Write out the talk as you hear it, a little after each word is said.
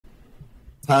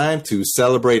Time to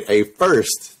celebrate a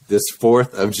first this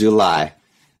 4th of July.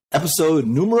 Episode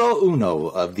numero uno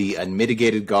of the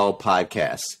Unmitigated Gall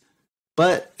podcast.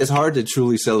 But it's hard to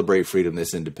truly celebrate freedom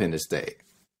this Independence Day.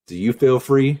 Do you feel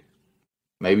free?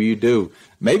 Maybe you do.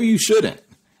 Maybe you shouldn't.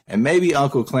 And maybe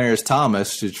Uncle Clarence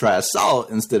Thomas should try salt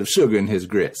instead of sugar in his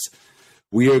grits.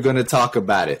 We are going to talk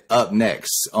about it up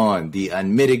next on the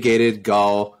Unmitigated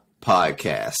Gall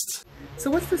podcast. So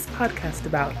what's this podcast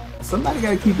about? Somebody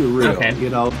got to keep it real, okay.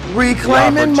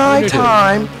 Reclaiming my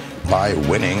time by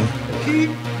winning.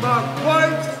 Keep my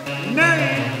wife's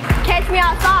name. Catch me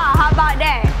outside, how about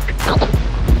that?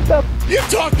 You're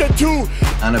talking to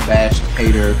unabashed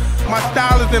hater. My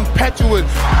style is impetuous.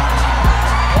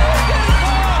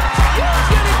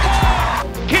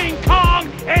 King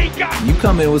Kong ain't got. You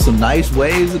come in with some nice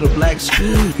waves and a black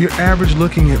screen. You're average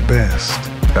looking at best.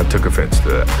 I took offense to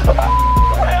that.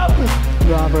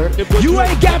 Robert. You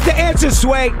ain't got the answer,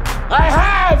 Sway. I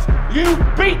have you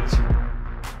beat.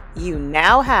 You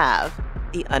now have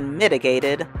the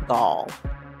Unmitigated Gall.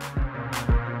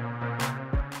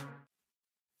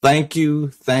 Thank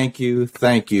you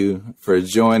for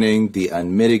joining the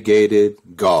Unmitigated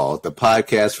Gall, the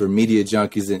podcast for media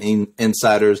junkies and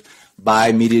insiders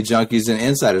by media junkies and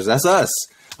insiders. That's us.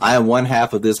 I am one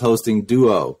half of this hosting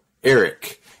duo,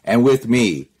 Eric, and with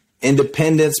me,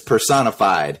 independence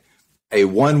personified, a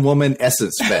one-woman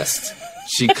essence fest.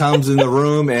 She comes in the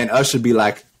room and Usher be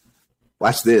like,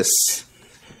 watch this.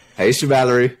 Hey,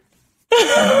 Valerie.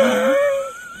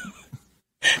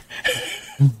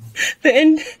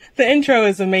 The intro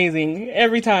is amazing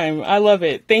every time. I love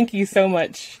it. Thank you so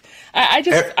much.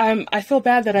 I feel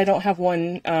bad that I don't have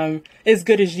one as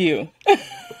good as you.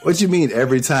 What you mean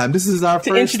every time? This is our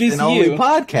first and only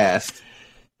podcast.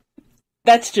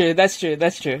 That's true.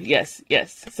 Yes.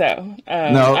 So,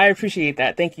 no. I appreciate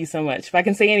that. Thank you so much. If I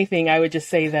can say anything, I would just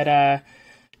say that,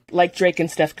 like Drake and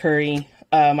Steph Curry,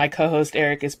 my co-host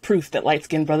Eric is proof that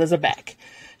light-skinned brothers are back.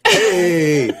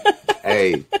 Hey,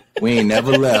 we ain't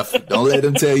never left. Don't let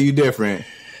them tell you different.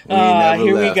 We ain't never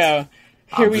here left.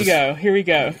 Here we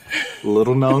go.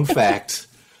 Little known fact.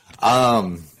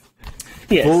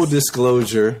 Yes. Full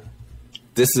disclosure,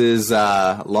 this is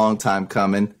a long time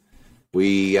coming.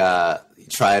 We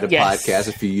tried a podcast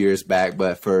a few years back,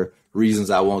 but for reasons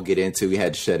I won't get into, we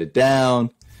had to shut it down.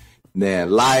 Then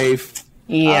life.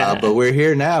 Yeah. But we're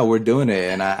here now. We're doing it,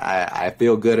 and I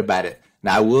feel good about it.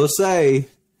 Now, I will say,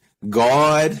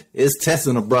 God is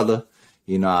testing a brother.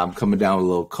 You know, I'm coming down with a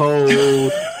little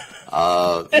cold.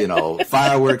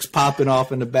 Fireworks popping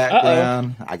off in the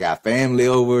background. I got family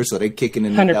over, so they kicking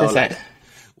in the 100%. Like,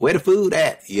 where the food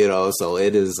at? So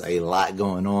it is a lot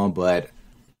going on, but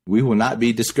we will not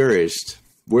be discouraged.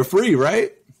 We're free,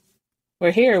 right?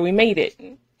 We're here. We made it.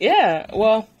 Yeah.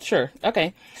 Well, sure.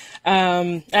 Okay.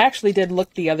 I actually did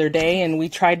look the other day, and we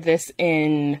tried this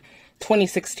in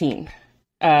 2016.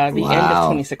 The end of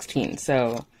 2016.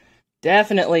 So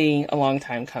definitely a long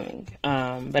time coming.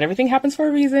 But everything happens for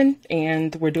a reason,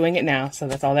 and we're doing it now. So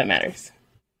that's all that matters.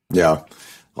 Yeah.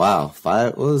 Wow.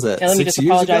 What was that? And let me just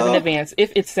apologize in advance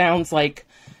if it sounds like,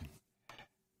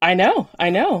 I know.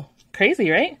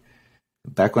 Crazy, right?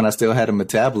 Back when I still had a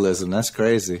metabolism. That's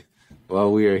crazy.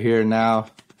 Well, we are here now.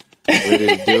 Ready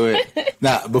to do it.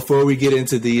 Now, before we get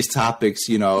into these topics,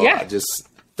 I just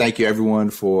thank you everyone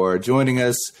for joining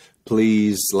us.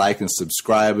 Please like and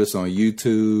subscribe us on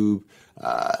YouTube,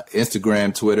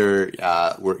 Instagram, Twitter.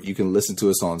 Where you can listen to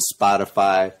us on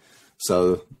Spotify.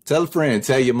 So tell a friend,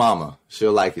 tell your mama.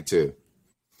 She'll like it too.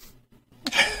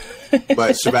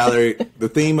 But Valerie, the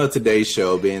theme of today's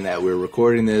show, being that we're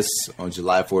recording this on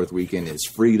July 4th weekend, is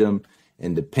freedom,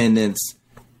 independence.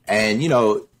 And,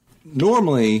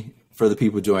 normally for the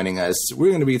people joining us, we're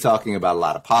going to be talking about a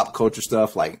lot of pop culture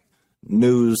stuff like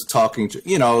news, talking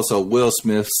to, so Will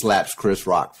Smith slaps Chris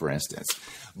Rock, for instance.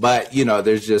 But,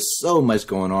 there's just so much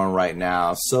going on right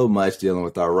now, so much dealing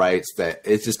with our rights that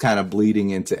it's just kind of bleeding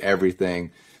into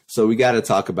everything. So we got to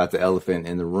talk about the elephant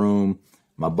in the room.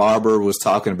 My barber was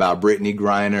talking about Brittney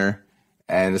Griner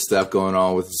and the stuff going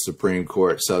on with the Supreme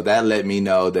Court. So that let me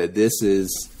know that this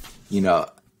is,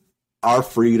 our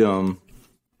freedom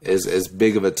is as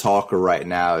big of a talker right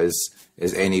now as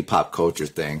any pop culture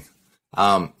thing.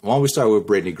 Why don't we start with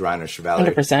Brittney Griner,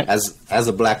 Chevalier? 100%. As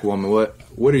a black woman,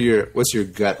 what's your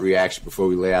gut reaction before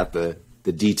we lay out the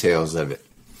details of it?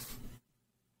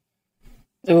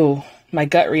 Ooh, my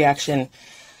gut reaction.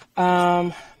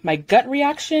 My gut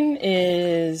reaction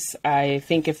is, I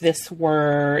think if this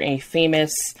were a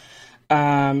famous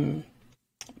male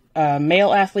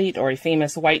athlete or a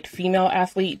famous white female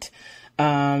athlete,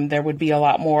 there would be a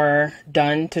lot more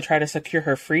done to try to secure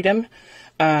her freedom.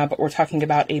 But we're talking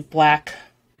about a black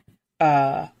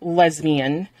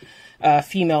lesbian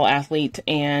female athlete,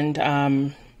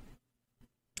 and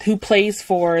who plays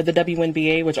for the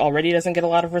WNBA, which already doesn't get a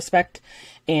lot of respect.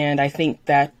 And I think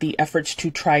that the efforts to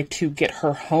try to get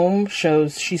her home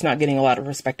shows she's not getting a lot of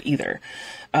respect either.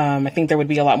 I think there would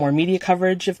be a lot more media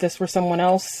coverage if this were someone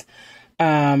else.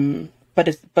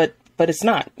 But it's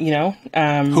not, you know.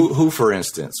 Who, for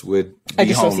instance, would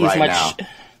be home right now?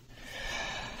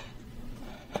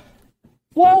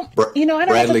 Well, you know, I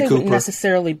don't know if they Cooper? would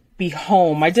necessarily be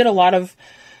home. I did a lot of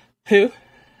who?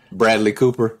 Bradley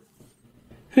Cooper.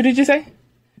 Who did you say?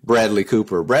 Bradley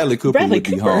Cooper. Bradley Cooper would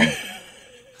be home.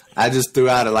 I just threw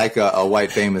out like a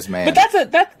white famous man. But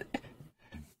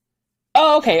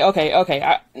Oh, okay.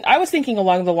 I was thinking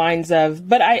along the lines of,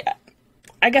 but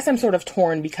I guess I'm sort of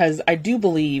torn because I do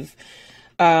believe,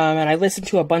 and I listened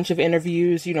to a bunch of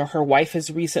interviews. You know, her wife has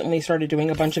recently started doing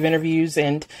a bunch of interviews,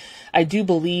 and I do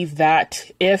believe that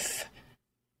if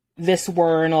this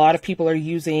were, and a lot of people are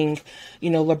using, you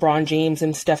know, LeBron James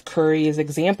and Steph Curry as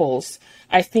examples,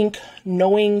 I think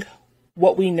knowing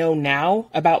what we know now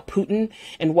about Putin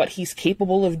and what he's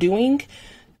capable of doing,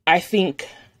 I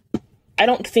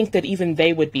don't think that even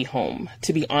they would be home,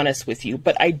 to be honest with you.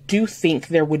 But I do think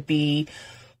there would be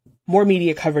more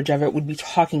media coverage of it, would be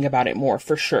talking about it more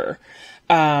for sure.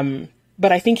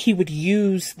 But I think he would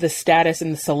use the status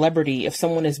and the celebrity of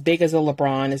someone as big as a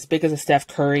LeBron, as big as a Steph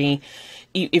Curry,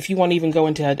 if you want to even go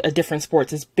into a different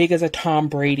sports, as big as a Tom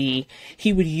Brady,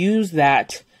 he would use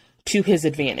that to his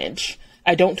advantage.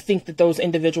 I don't think that those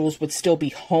individuals would still be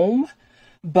home,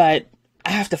 but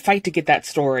I have to fight to get that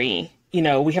story. You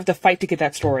know, we have to fight to get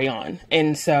that story on.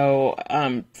 And so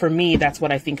for me, that's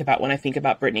what I think about when I think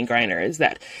about Brittney Griner, is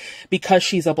that because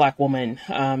she's a Black woman,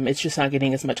 it's just not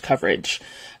getting as much coverage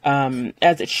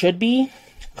as it should be.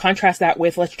 Contrast that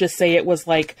with, let's just say it was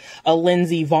like a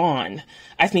Lindsey Vonn.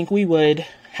 I think we would,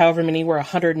 however many were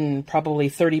 100 and probably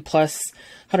 30 plus,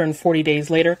 140 days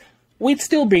later, we'd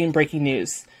still be in breaking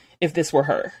news if this were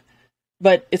her.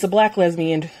 But it's a Black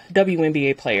lesbian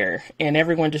WNBA player, and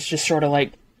everyone just sort of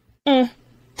like, you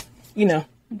know,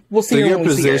 we'll see. So your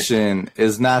position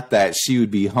is not that she would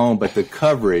be home, but the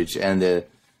coverage and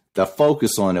the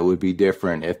focus on it would be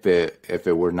different if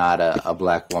it were not a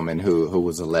Black woman who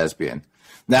was a lesbian.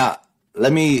 Now,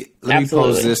 let me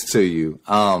pose this to you.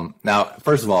 Now,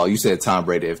 first of all, you said Tom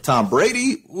Brady. If Tom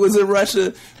Brady was in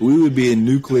Russia, we would be in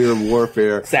nuclear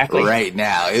warfare right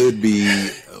now. It would be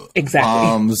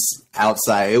bombs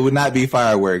outside. It would not be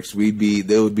fireworks.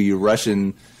 There would be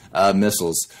Russian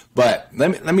missiles. But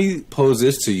let me pose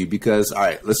this to you because, all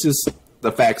right, let's just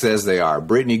the facts as they are.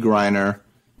 Brittney Griner,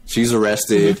 she's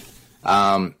arrested.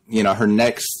 Mm-hmm. You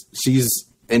know, she's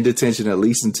in detention at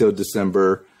least until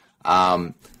December.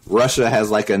 Russia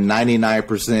has like a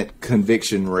 99%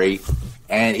 conviction rate.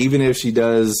 And even if she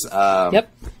does,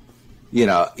 you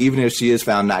know, even if she is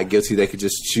found not guilty, they could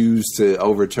just choose to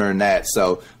overturn that.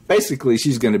 So basically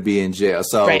she's going to be in jail.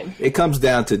 So it comes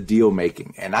down to deal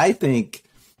making. And I think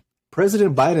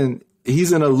President Biden,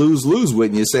 he's in a lose-lose,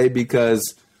 wouldn't you say?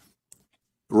 Because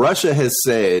Russia has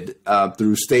said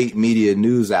through state media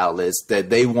news outlets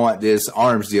that they want this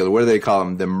arms dealer. What do they call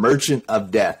him? The merchant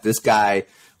of death. This guy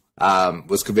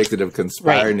was convicted of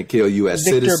conspiring to kill U.S.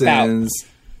 citizens,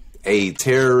 a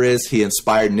terrorist. He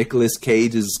inspired Nicolas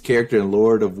Cage's character in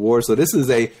Lord of War. So this is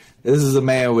a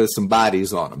man with some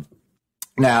bodies on him.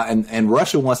 Now, and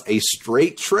Russia wants a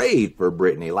straight trade for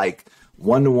Brittney, like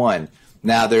 1-to-1.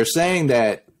 Now, they're saying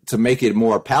that to make it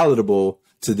more palatable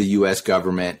to the U.S.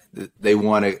 government, they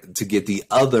want to get the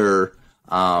other,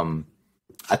 I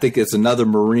think it's another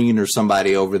Marine or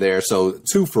somebody over there. So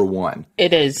 2 for 1.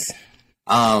 It is.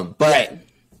 But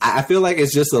I feel like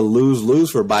it's just a lose-lose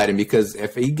for Biden because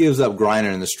if he gives up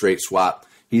Griner in the straight swap,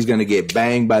 he's going to get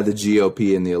banged by the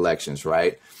GOP in the elections,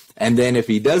 right? And then if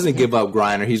he doesn't give up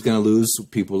Griner, he's going to lose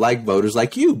people like voters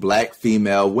like you, Black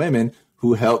female women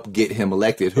who helped get him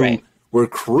elected, who were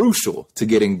crucial to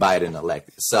getting Biden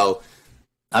elected. So,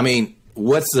 I mean,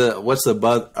 what's a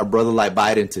brother like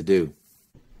Biden to do?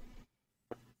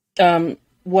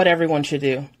 What everyone should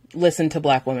do: listen to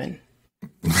Black women.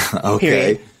 Okay.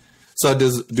 Period. So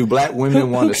do Black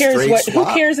women want a straight swap?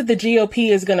 Who cares if the GOP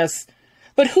is going to?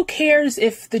 But who cares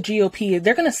if the GOP?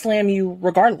 They're going to slam you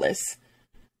regardless.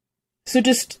 So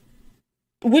just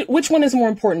which one is more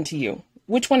important to you?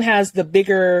 Which one has the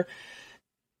bigger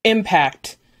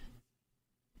impact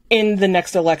in the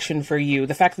next election for you?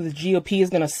 The fact that the GOP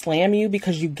is going to slam you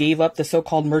because you gave up the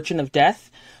so-called merchant of death,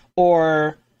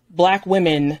 or Black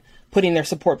women putting their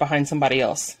support behind somebody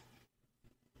else?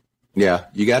 Yeah,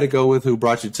 you got to go with who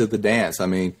brought you to the dance. I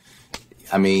mean,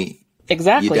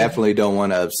 Exactly. You definitely don't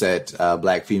want to upset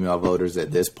black female voters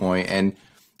at this point. And,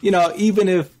 even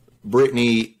if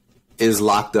Brittney is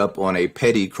locked up on a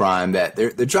petty crime that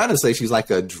they're trying to say she's like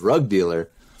a drug dealer,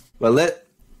 but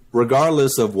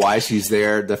regardless of why she's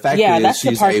there, the fact is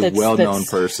she's a well-known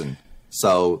person.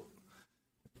 So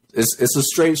it's a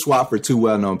straight swap for two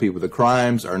well-known people. The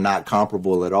crimes are not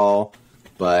comparable at all,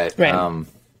 but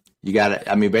you got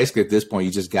to, basically at this point,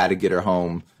 you just got to get her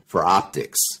home for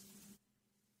optics.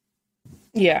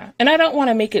 Yeah. And I don't want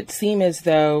to make it seem as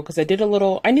though, because I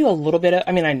knew a little bit of,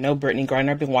 I know Brittney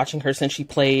Griner. I've been watching her since she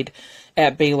played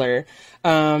at Baylor.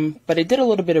 But I did a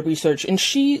little bit of research, and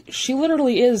she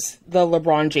literally is the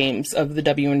LeBron James of the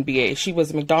WNBA. She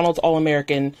was a McDonald's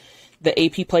All-American, the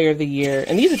AP Player of the Year.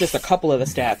 And these are just a couple of the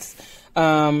stats.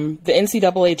 The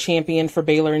NCAA champion for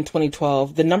Baylor in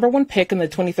 2012, the number one pick in the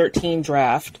 2013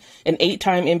 draft, an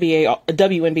 8-time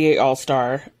WNBA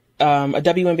All-Star, a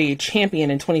WNBA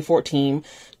champion in 2014,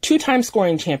 2-time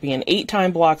scoring champion,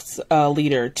 8-time blocks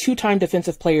leader, 2-time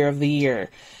defensive player of the year.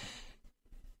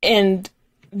 And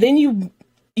then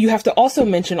you have to also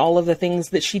mention all of the things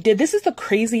that she did. This is the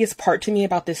craziest part to me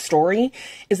about this story,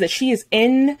 is that she is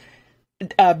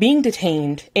being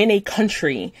detained in a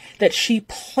country that she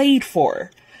played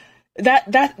for.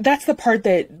 That's the part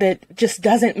that just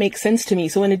doesn't make sense to me.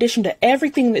 So in addition to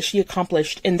everything that she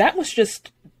accomplished, and that was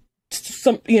just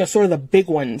some, sort of the big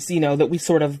ones, that we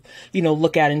sort of,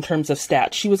 look at in terms of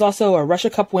stats. She was also a Russia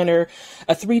Cup winner,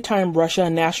 a 3-time Russia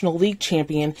National League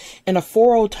champion, and a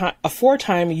 4-time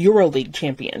EuroLeague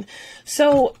champion.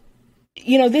 So,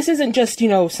 this isn't just,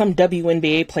 some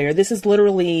WNBA player. This is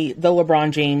literally the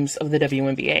LeBron James of the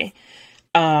WNBA.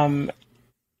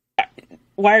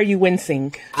 Why are you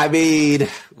wincing?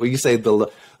 When you say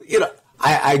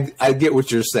I get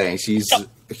what you're saying. She's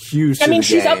huge to the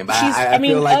game. I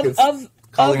feel like it's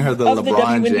calling her the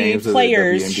LeBron James of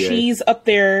players. The WNBA. She's up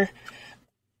there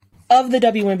of the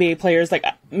WNBA players. Like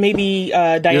maybe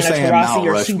Diana Taurasi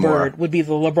or Sue Bird would be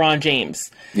the LeBron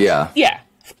James. Yeah. Yeah,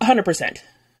 100%.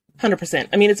 100%.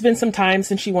 It's been some time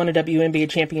since she won a WNBA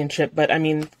championship, but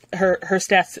her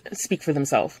stats speak for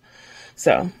themselves.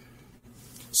 So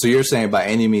you're saying by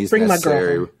any means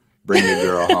necessary, bring your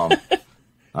girl home.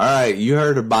 All right, you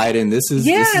heard of Biden. This is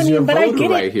your voter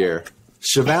right here,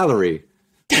 chivalry,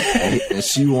 and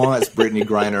she wants Brittney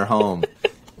Griner home.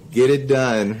 Get it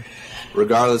done,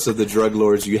 regardless of the drug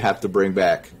lords you have to bring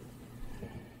back.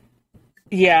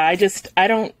 Yeah, I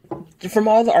don't. From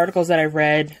all the articles that I've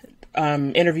read,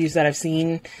 interviews that I've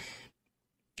seen,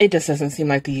 it just doesn't seem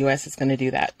like the U.S. is going to do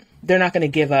that. They're not going to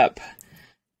give up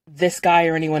this guy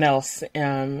or anyone else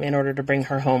in order to bring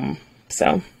her home.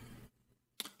 So.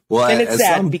 Well, and it's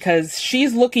sad because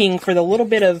she's looking for the little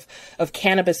bit of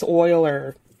cannabis oil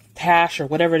or hash or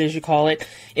whatever it is you call it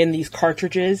in these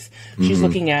cartridges. Mm-hmm. She's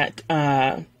looking at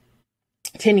 10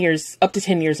 years, up to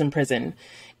 10 years in prison.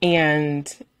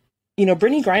 And,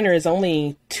 Brittney Griner is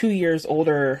only 2 years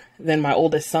older than my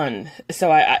oldest son. So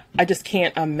I just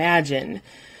can't imagine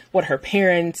what her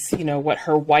parents, what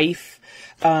her wife,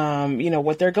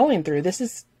 what they're going through. This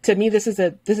is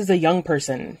a young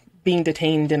person being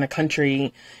detained in a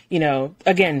country,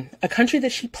 again, a country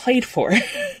that she played for.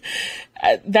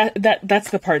 That's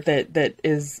the part that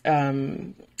is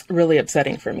really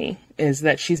upsetting for me, is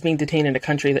that she's being detained in a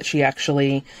country that she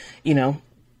actually,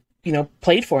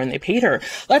 played for, and they paid her.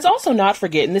 Let's also not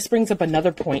forget, and this brings up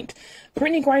another point,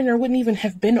 Brittney Griner wouldn't even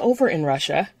have been over in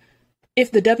Russia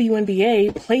if the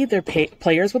WNBA played their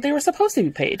players what they were supposed to be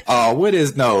paid.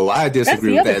 Oh, I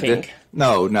disagree with that. Thing.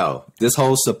 No. This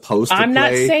whole supposed to play. I'm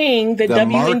not saying that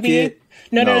WNBA. Market,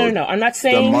 no. I'm not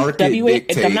saying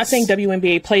I'm not saying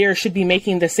WNBA players should be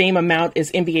making the same amount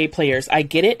as NBA players. I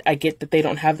get it. I get that they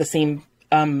don't have the same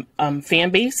fan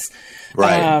base.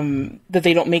 Right. That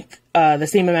they don't make the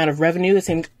same amount of revenue, the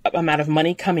same amount of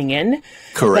money coming in.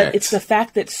 Correct. But it's the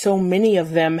fact that so many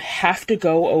of them have to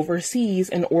go overseas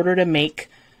in order to make,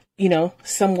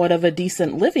 somewhat of a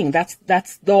decent living. That's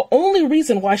the only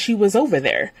reason why she was over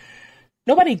there.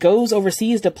 Nobody goes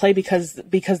overseas to play because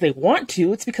they want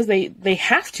to. It's because they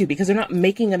have to, because they're not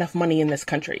making enough money in this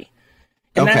country.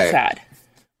 And that's sad.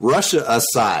 Russia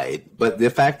aside, but the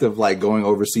fact of going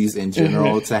overseas in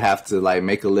general to have to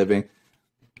make a living,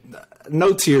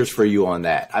 no tears for you on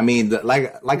that.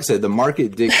 Like I said, the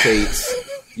market dictates,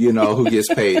 who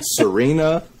gets paid.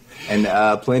 Serena and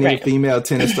plenty of female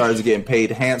tennis stars are getting paid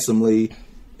handsomely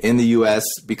in the U.S.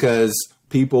 because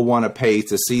people want to pay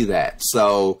to see that.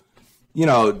 So,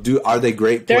 are they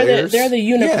great players? They're the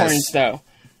unicorns, though.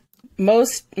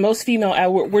 Most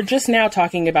female, we're just now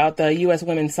talking about the U.S.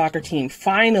 women's soccer team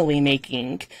finally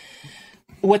making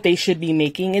what they should be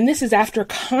making. And this is after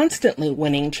constantly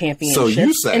winning championships. So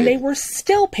you say. And they were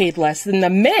still paid less than the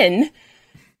men.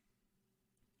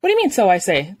 What do you mean, so I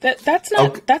say? That's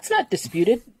not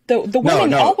disputed. The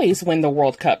women always win the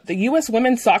World Cup. The U.S.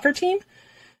 women's soccer team,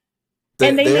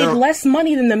 and they made less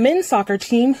money than the men's soccer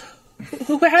team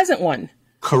who hasn't won.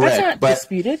 Correct. That's not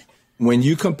disputed. When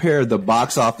you compare the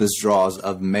box office draws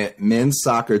of men's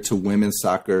soccer to women's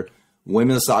soccer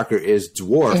is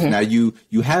dwarfed. Now, you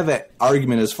have an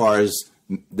argument as far as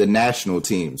the national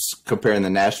teams, comparing the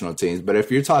national teams. But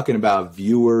if you're talking about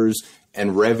viewers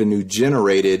and revenue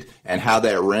generated and how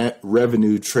that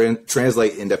revenue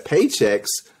translate into paychecks,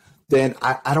 then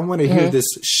I don't want to hear this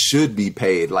should be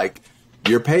paid. Like,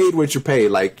 you're paid what you're paid.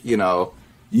 Like, you know,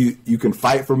 you can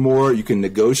fight for more, you can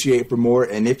negotiate for more,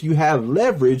 and if you have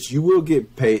leverage, you will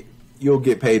get paid. You'll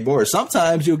get paid more.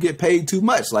 Sometimes you'll get paid too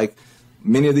much, like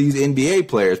many of these NBA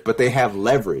players, but they have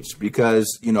leverage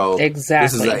because, you know,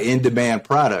 exactly. This is an in-demand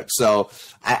product. So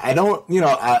I don't, you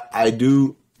know, I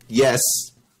do, yes,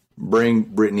 bring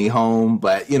Brittney home,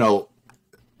 but, you know,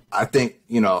 I think,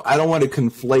 you know, I don't want to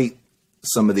conflate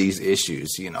some of these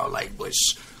issues, you know, like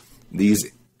which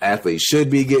these athletes should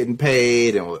be getting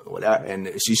paid and whatever,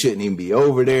 and she shouldn't even be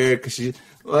over there because she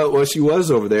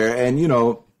was over there, and you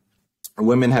know,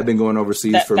 women have been going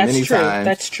overseas for many times.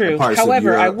 That's true.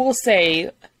 However, I will say,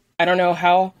 I don't know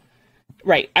how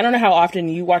often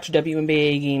you watch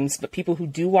WNBA games, but people who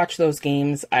do watch those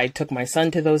games, I took my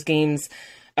sons to those games.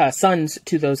 It's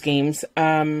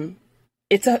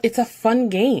a fun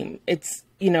game. It's,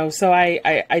 you know, so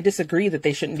I disagree that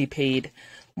they shouldn't be paid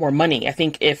more money. I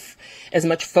think if as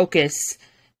much focus,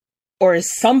 or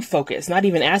as some focus, not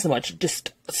even as much,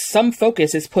 just some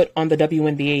focus is put on the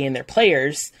WNBA and their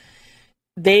players,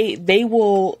 they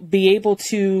will be able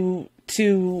to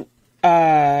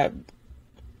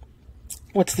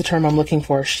what's the term I'm looking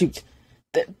for? Shoot.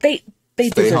 They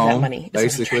deserve home, that money.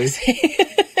 Basically.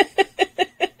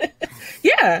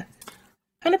 Yeah.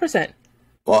 100%.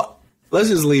 Well, let's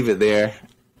just leave it there.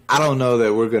 I don't know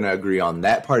that we're going to agree on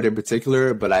that part in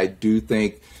particular, but I do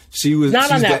think she's not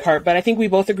on that part, but I think we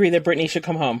both agree that Brittney should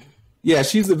come home. Yeah,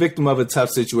 she's the victim of a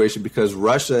tough situation because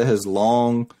Russia has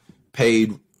long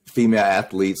paid female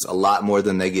athletes a lot more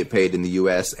than they get paid in the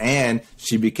U.S., and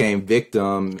she became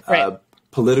victim of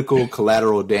political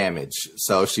collateral damage.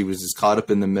 So she was just caught up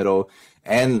in the middle,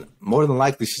 and more than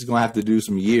likely she's going to have to do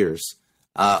some years.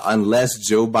 Unless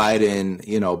Joe Biden,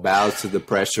 you know, bows to the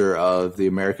pressure of the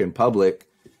American public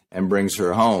and brings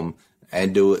her home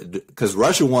and do it, because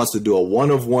Russia wants to do a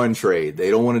 1-of-1 trade. They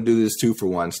don't want to do this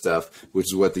 2-for-1 stuff, which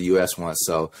is what the U.S. wants.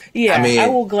 So yeah, I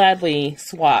will gladly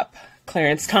swap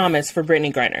Clarence Thomas for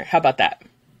Brittney Griner. How about that?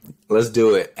 Let's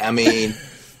do it. I mean,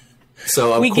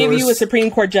 so of we course, give you a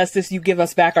Supreme Court justice, you give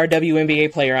us back our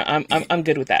WNBA player. I'm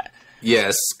good with that.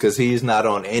 Yes, because he's not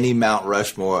on any Mount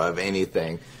Rushmore of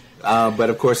anything. But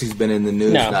of course, he's been in the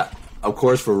news. No. Of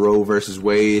course, for Roe versus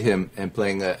Wade, and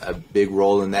playing a big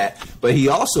role in that. But he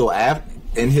also,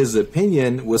 in his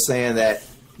opinion, was saying that,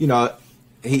 you know,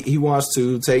 he wants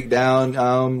to take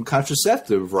down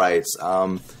contraceptive rights.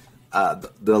 The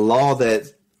law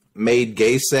that made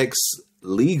gay sex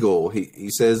legal, he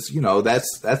says, you know,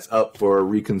 that's up for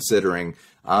reconsidering.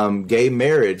 Gay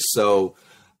marriage. So,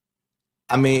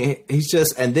 I mean, he's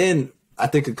just, and then I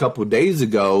think a couple of days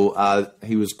ago,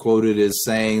 he was quoted as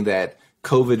saying that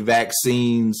COVID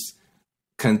vaccines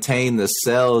contain the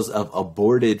cells of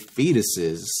aborted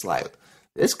fetuses. It's like,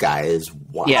 this guy is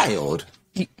wild.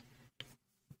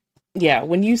 Yeah,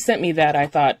 when you sent me that, I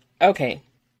thought, okay,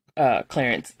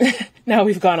 Clarence, now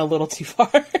we've gone a little too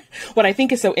far. What I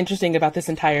think is so interesting about this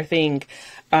entire thing,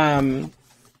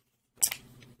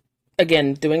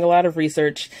 again, doing a lot of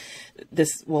research,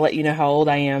 this will let you know how old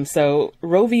I am. So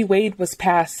Roe v. Wade was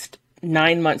passed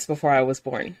 9 months before I was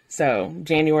born. So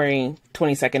January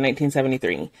 22nd,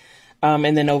 1973,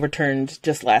 and then overturned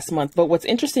just last month. But what's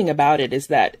interesting about it is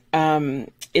that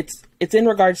it's in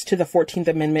regards to the 14th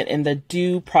Amendment and the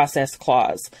Due Process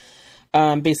Clause,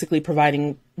 basically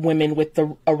providing women with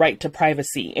a right to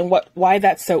privacy. And why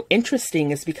that's so interesting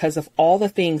is because of all the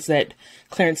things that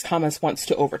Clarence Thomas wants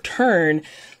to overturn: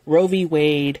 Roe v.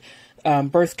 Wade,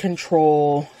 birth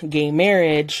control, gay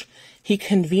marriage. He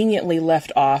conveniently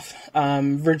left off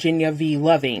Virginia v.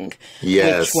 Loving,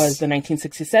 yes, which was the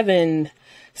 1967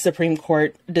 Supreme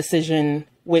Court decision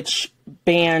which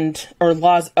banned, or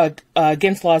laws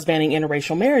against laws banning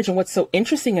interracial marriage. And what's so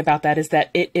interesting about that is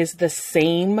that it is the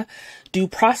same due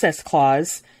process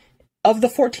clause of the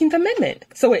 14th Amendment.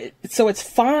 So it's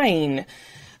fine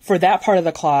for that part of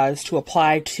the clause to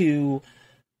apply to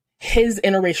his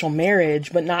interracial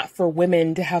marriage, but not for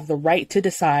women to have the right to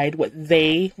decide what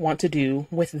they want to do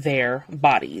with their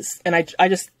bodies. And I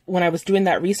just, when I was doing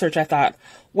that research, I thought,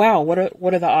 wow, what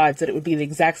are the odds that it would be the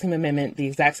exact same amendment, the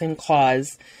exact same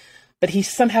clause, but he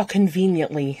somehow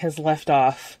conveniently has left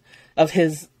off of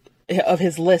his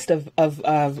list of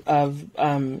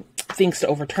things to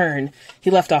overturn. He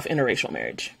left off interracial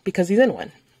marriage because he's in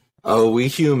one. Oh, we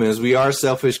humans, we are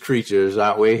selfish creatures,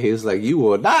 aren't we? He's like, you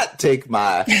will not take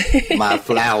my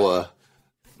flower,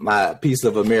 my piece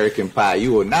of American pie.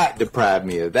 You will not deprive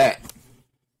me of that.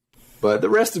 But the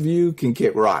rest of you can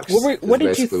kick rocks. What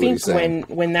did you think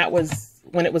when it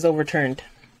was overturned?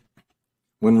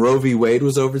 When Roe v. Wade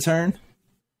was overturned?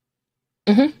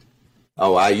 Mm-hmm.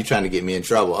 Oh, wow, you trying to get me in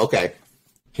trouble. Okay.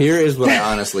 Here is what I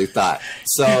honestly thought.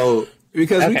 So,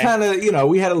 because we kind of,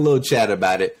 we had a little chat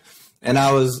about it. And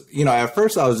I was, at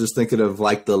first I was just thinking of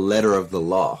like the letter of the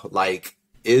law. Like,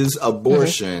 is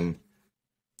abortion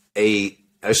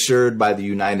assured by the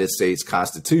United States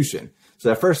Constitution?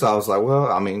 So at first I was like,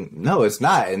 well, I mean, no, it's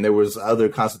not. And there was other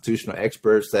constitutional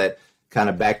experts that kind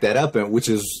of backed that up, and which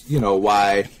is,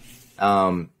 why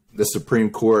the Supreme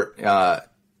Court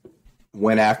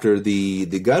went after the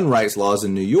gun rights laws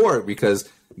in New York, because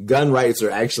gun rights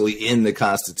are actually in the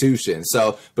Constitution.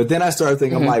 So, but then I started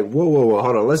thinking, I'm like, whoa,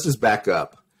 hold on. Let's just back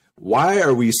up. Why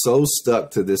are we so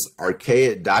stuck to this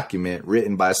archaic document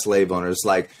written by slave owners?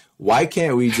 Like, why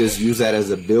can't we just use that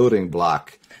as a building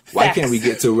block? Why can't we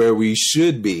get to where we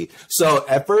should be? So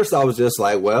at first I was just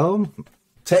like, well,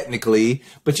 technically,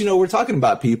 but we're talking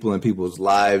about people and people's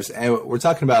lives, and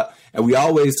we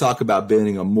always talk about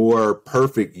building a more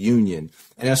perfect union.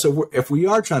 And so if we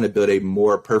are trying to build a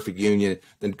more perfect union,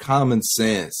 then common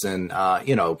sense and,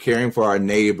 caring for our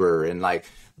neighbor and like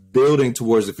building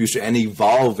towards the future and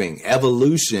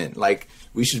evolution, like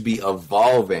we should be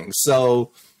evolving.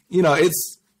 So,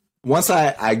 it's once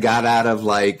I got out of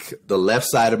like the left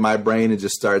side of my brain and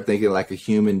just started thinking like a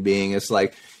human being, it's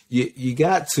like, you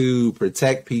got to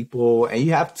protect people, and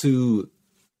you have to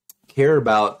care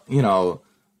about,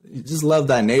 just love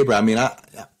thy neighbor. I mean,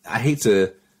 I hate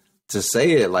to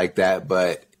say it like that,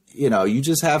 but you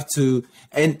just have to,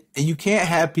 and you can't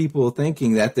have people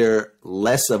thinking that they're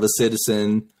less of a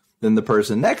citizen than the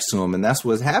person next to them. And that's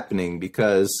what's happening,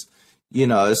 because,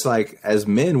 it's like, as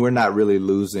men, we're not really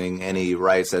losing any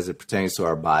rights as it pertains to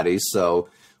our bodies. So,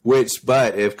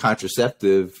 but if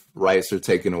contraceptive rights are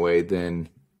taken away, then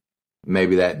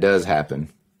maybe that does happen.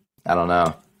 I don't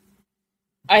know.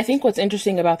 I think what's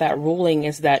interesting about that ruling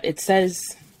is that it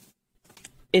says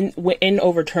in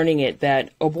overturning it that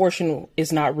abortion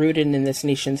is not rooted in this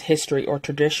nation's history or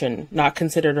tradition, not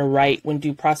considered a right when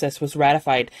due process was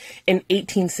ratified in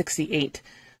 1868.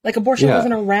 Like, abortion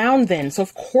wasn't around then, so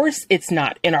of course it's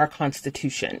not in our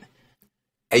Constitution.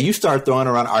 And you start throwing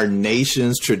around our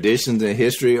nation's traditions and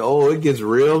history, it gets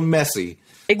real messy.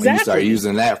 Exactly. When you start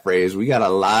using that phrase, we got a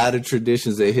lot of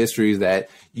traditions and histories that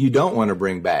you don't want to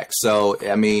bring back. So,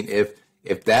 I mean,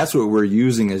 if that's what we're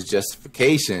using as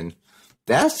justification,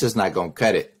 that's just not going to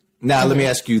cut it. Now, let me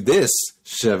ask you this,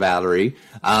 Valerie.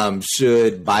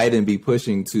 Should Biden be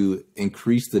pushing to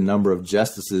increase the number of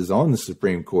justices on the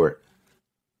Supreme Court?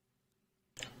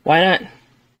 Why not?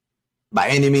 By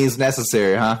any means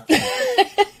necessary, huh?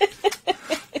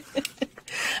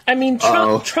 I mean,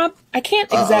 Trump, I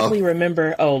can't exactly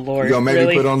remember. Oh, Lord. You're going to make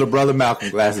me put on the Brother Malcolm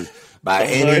glasses. By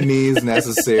any means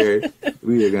necessary.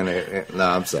 We are going to... No,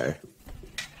 I'm sorry.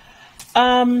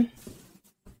 I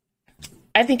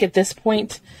think at this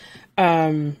point,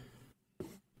 I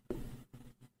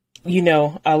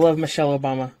love Michelle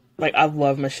Obama. Like, I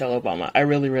love Michelle Obama. I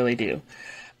really, really do.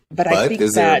 But I think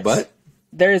is there a but?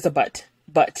 There is a but.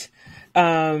 But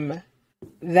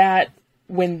that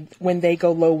when they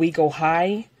go low, we go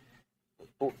high.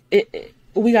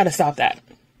 We got to stop that.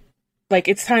 Like,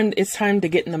 it's time to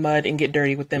get in the mud and get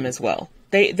dirty with them as well.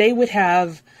 They would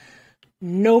have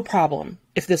no problem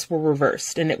if this were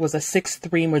reversed and it was a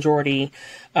 6-3 majority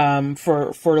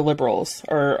for liberals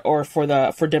or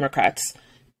for Democrats,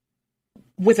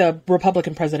 with a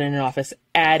Republican president in office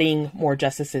adding more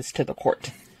justices to the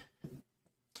court.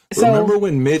 Remember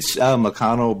when Mitch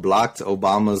McConnell blocked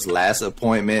Obama's last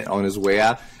appointment on his way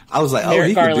out? I was like,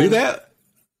 he could do that?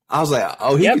 I was like,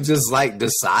 he could just like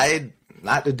decide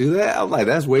not to do that? I'm like,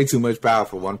 that's way too much power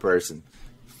for one person.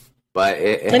 But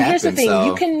it and here's the thing, so.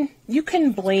 you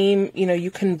can blame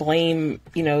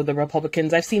the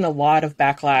Republicans. I've seen a lot of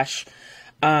backlash.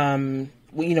 When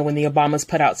the Obamas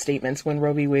put out statements when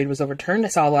Roe v. Wade was overturned, I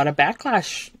saw a lot of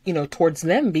backlash, towards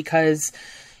them because,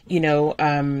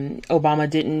 Obama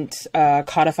didn't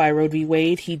codify Roe v.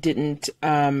 Wade. He didn't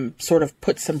sort of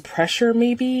put some pressure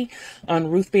maybe on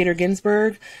Ruth Bader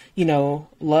Ginsburg,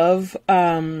 love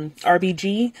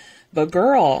RBG. But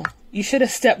girl, you should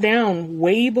have stepped down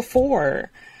way before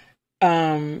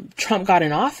Trump got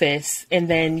in office, and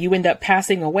then you end up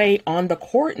passing away on the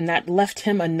court, and that left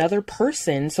him another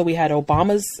person. So we had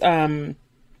Obama's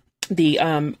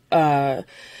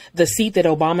the seat that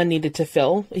Obama needed to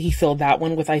fill. He filled that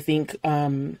one with, I think,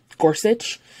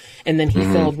 Gorsuch, and then he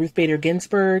filled Ruth Bader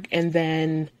Ginsburg, and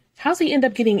then how's he end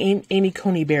up getting Amy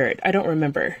Coney Barrett? I don't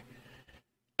remember.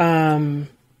 Don't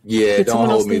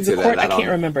hold me to that. I can't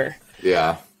remember.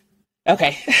 Yeah.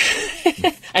 Okay.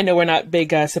 I know we're not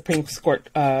big Supreme Court.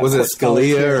 Was it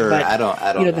Scalia or I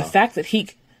don't know. The fact that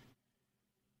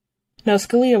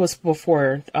Scalia was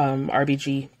before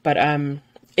RBG, but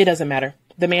it doesn't matter.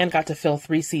 The man got to fill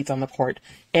 3 seats on the court,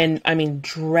 and I mean,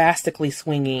 drastically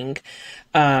swinging,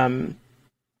 the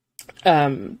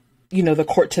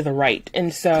court to the right.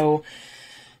 And so,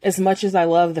 as much as I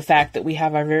love the fact that we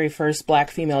have our very first Black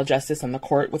female justice on the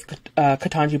court with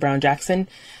Ketanji Brown Jackson,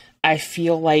 I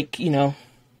feel like,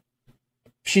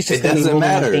 she's just going to be ruling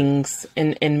on things,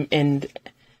 and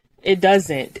it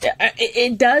doesn't.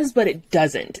 It does, but it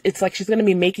doesn't. It's like she's going to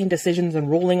be making decisions and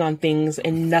ruling on things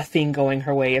and nothing going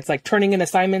her way. It's like turning in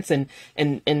assignments and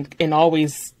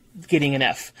always getting an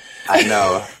F. I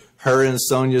know. Her and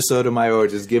Sonia Sotomayor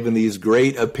just giving these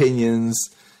great opinions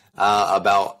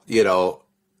about,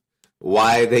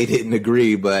 why they didn't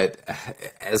agree. But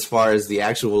as far as the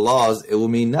actual laws, it will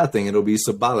mean nothing. It'll be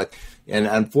symbolic. And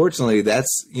unfortunately,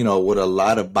 that's, what a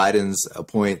lot of Biden's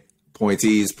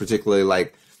appointees, particularly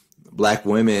like Black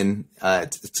women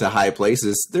to high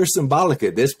places, they're symbolic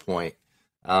at this point.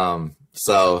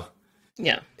 So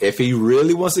yeah, if he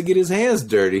really wants to get his hands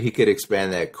dirty, he could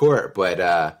expand that court.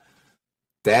 But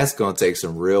that's going to take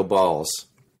some real balls.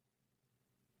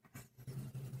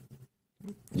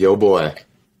 Yo, boy.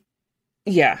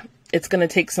 Yeah, it's going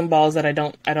to take some balls that I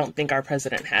don't think our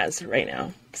president has right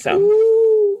now. So,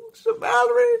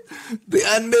 Valerie, the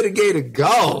unmitigated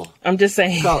gall. I'm just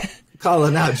saying.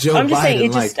 Calling out Joe I'm just Biden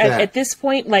saying, like that. At this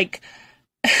point, like,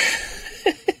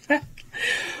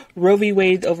 Roe v.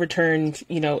 Wade overturned,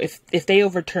 if they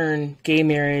overturn gay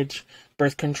marriage,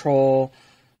 birth control,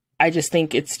 I just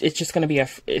think it's just going to be a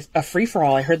free for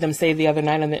all. I heard them say the other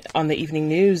night on the evening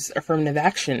news, affirmative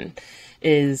action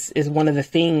is one of the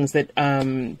things that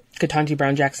Ketanji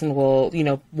Brown Jackson will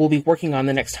be working on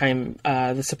the next time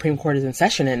the Supreme Court is in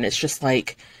session, and it's just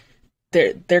like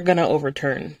they're going to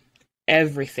overturn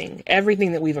everything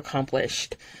that we've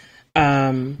accomplished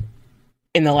in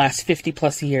the last 50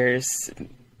 plus years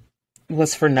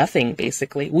was for nothing.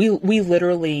 Basically, we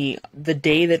literally, the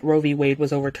day that Roe v. Wade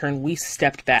was overturned, we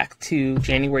stepped back to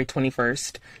January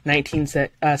 21st,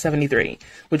 1973,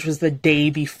 which was the day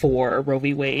before Roe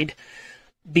v. Wade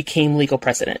became legal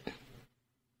precedent.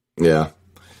 Yeah.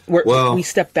 We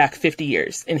stepped back 50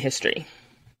 years in history.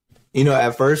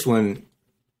 At first when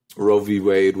Roe v.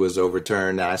 Wade was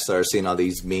overturned, I started seeing all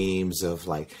these memes of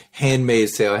like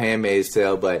Handmaid's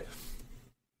Tale, but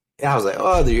I was like,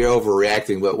 oh, you're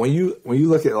overreacting. But when you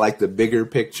look at like the bigger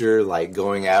picture, like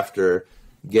going after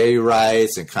gay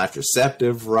rights and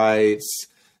contraceptive rights,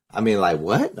 I mean, like,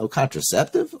 what? No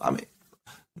contraceptive? I mean,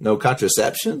 no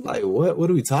contraception? Like, what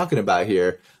are we talking about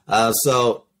here?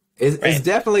 So it's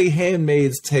definitely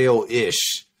Handmaid's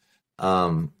Tale-ish.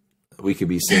 We could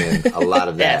be seeing a lot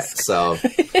of that. So,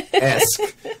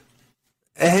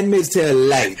 Handmaid's Tale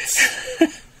lights.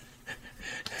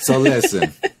 So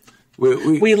listen,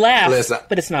 we laugh,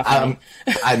 but it's not funny.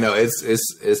 I know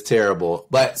it's terrible,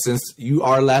 but since you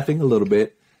are laughing a little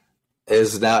bit,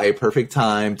 it's now a perfect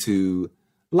time to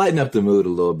lighten up the mood a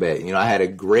little bit. I had a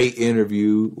great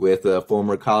interview with a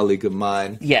former colleague of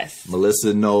mine. Yes,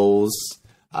 Melissa Knowles.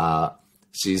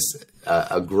 She's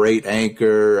a great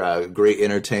anchor, a great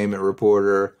entertainment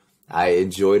reporter. I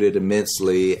enjoyed it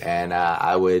immensely, and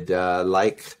I would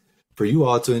like for you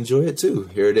all to enjoy it too.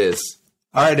 Here it is.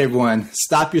 All right, everyone,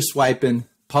 stop your swiping,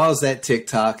 pause that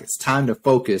TikTok. It's time to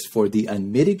focus for the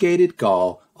Unmitigated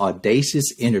Gall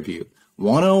audacious interview,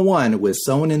 one-on-one with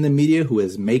someone in the media who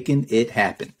is making it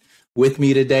happen. With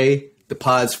me today, the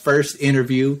pod's first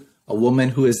interview, a woman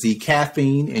who is the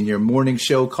caffeine in your morning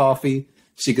show coffee.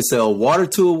 She could sell water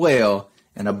to a whale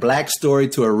and a black story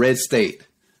to a red state.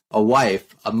 A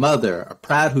wife, a mother, a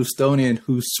proud Houstonian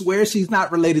who swears she's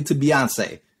not related to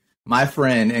Beyonce. My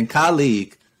friend and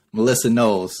colleague, Melissa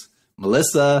Knowles.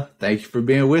 Melissa, thank you for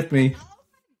being with me.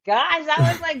 gosh, that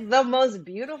was like the most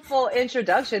beautiful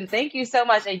introduction. Thank you so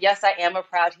much. And yes, I am a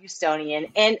proud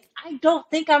Houstonian. And I don't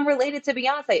think I'm related to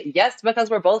Beyonce. Yes, because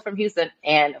we're both from Houston.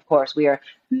 And of course, we are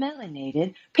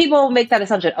melanated. People make that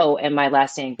assumption. Oh, and my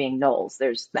last name being Knowles.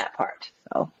 There's that part.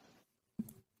 So,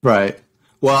 right.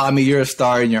 Well, I mean, you're a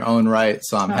star in your own right.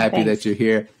 So I'm happy thanks. that you're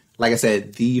here. Like I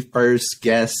said, the first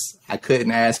guest. I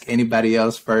couldn't ask anybody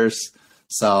else first.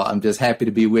 So I'm just happy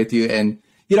to be with you. And,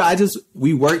 you know,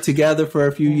 we worked together for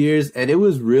a few years, and it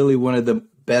was really one of the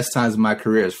best times of my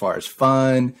career as far as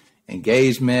fun,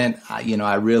 engagement. I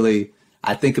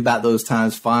think about those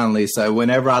times fondly. So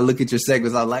whenever I look at your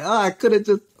segments, I'm like, oh, I could have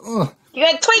just, You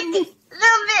got tweaked it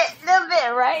a little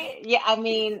bit, right? Yeah, I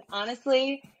mean,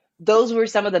 honestly, those were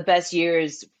some of the best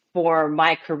years for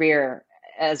my career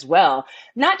as well.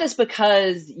 Not just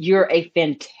because you're a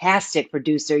fantastic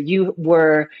producer, you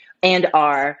were and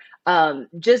are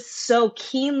just so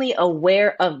keenly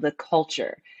aware of the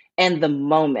culture and the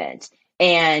moment.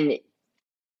 And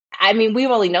I mean, we've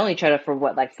only known each other for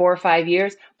what, like 4 or 5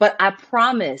 years, but I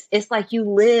promise it's like you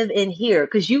live in here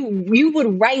because you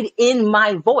would write in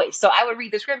my voice. So I would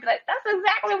read the script and be like, that's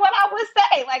exactly what I would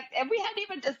say. Like, and we hadn't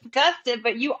even discussed it,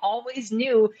 but you always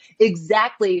knew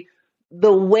exactly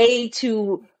the way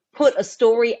to put a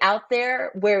story out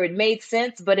there where it made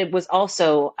sense, but it was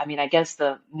also, I mean, I guess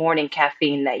the morning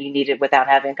caffeine that you needed without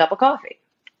having a cup of coffee.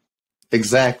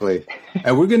 Exactly.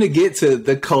 And we're going to get to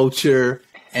the culture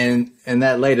and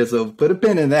that later. So put a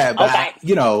pin in that. But, Okay.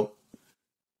 you know,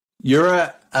 you're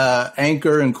a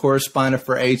anchor and correspondent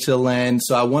for HLN.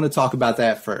 So I want to talk about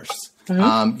that first.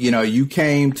 Mm-hmm. You know, you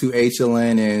came to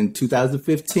HLN in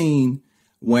 2015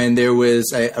 when there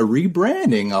was a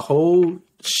rebranding, a whole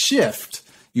shift.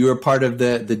 You were part of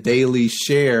the Daily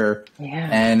Share. Yeah.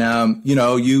 And, you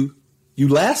know, you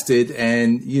lasted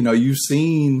and, you know, you've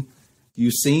seen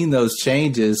those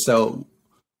changes. So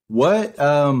where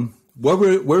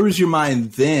was your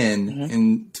mind then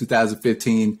in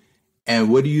 2015? And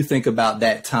what do you think about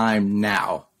that time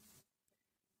now?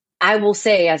 I will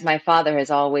say, as my father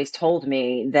has always told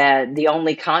me, that the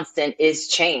only constant is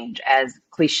change, as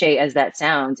cliche as that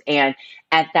sounds. And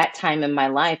at that time in my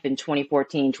life in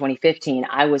 2014, 2015,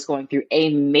 I was going through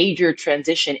a major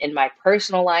transition in my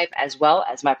personal life as well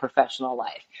as my professional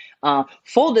life.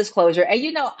 Full disclosure, and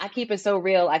you know, I keep it so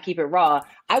real, I keep it raw.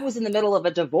 I was in the middle of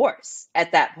a divorce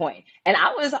at that point, and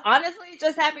I was honestly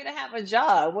just happy to have a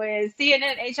job. When CNN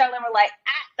and HLN were like,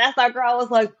 that's our girl, I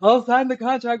was like, I'll sign the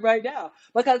contract right now,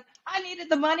 because I needed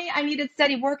the money, I needed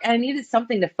steady work, and I needed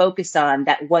something to focus on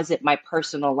that wasn't my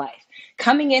personal life.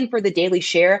 Coming in for the Daily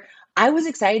Share, I was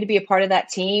excited to be a part of that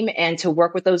team and to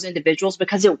work with those individuals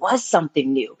because it was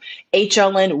something new.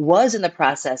 HLN was in the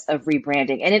process of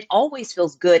rebranding, and it always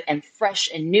feels good and fresh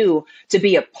and new to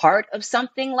be a part of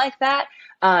something like that.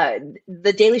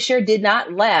 The Daily Share did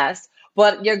not last,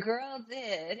 but your girl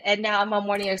did. And now I'm on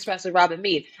Morning Express with Robin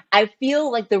Meade. I feel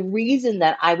like the reason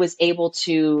that I was able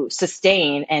to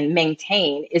sustain and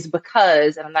maintain is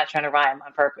because, and I'm not trying to rhyme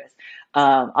on purpose,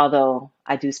 although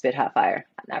I do spit hot fire.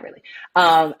 Not really.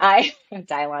 I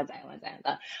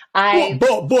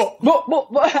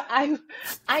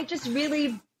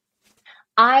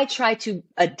try to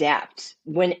adapt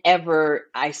whenever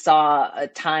I saw a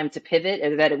time to pivot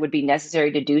and that it would be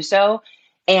necessary to do so.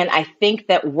 And I think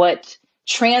that what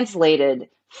translated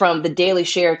from the Daily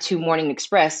Share to Morning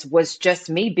Express was just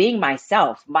me being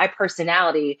myself, my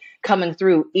personality coming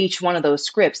through each one of those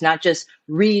scripts, not just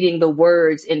reading the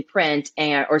words in print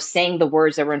or saying the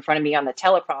words that were in front of me on the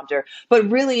teleprompter,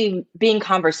 but really being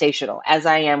conversational as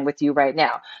I am with you right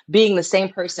now, being the same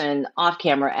person off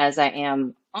camera as I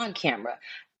am on camera.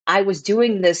 I was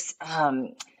doing this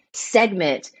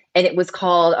segment, and it was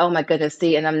called, oh my goodness,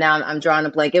 and I'm drawing a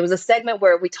blank. It was a segment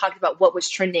where we talked about what was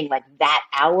trending like that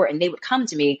hour, and they would come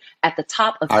to me at the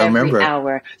top of every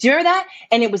hour. Do you remember that?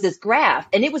 And it was this graph,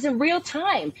 and it was in real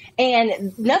time,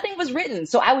 and nothing was written.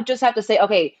 So I would just have to say,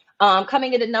 okay,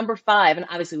 coming in at number 5, and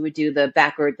obviously we would do the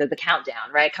backward, the countdown,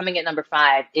 right? Coming at number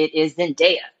 5, it is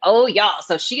Zendaya. Oh, y'all.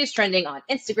 So she is trending on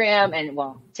Instagram, and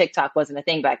well, TikTok wasn't a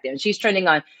thing back then. She's trending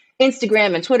on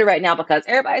Instagram and Twitter right now because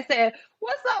everybody said,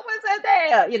 what's up with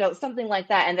Zendaya? You know, something like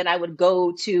that. And then I would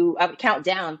count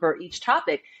down for each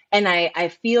topic. And I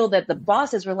feel that the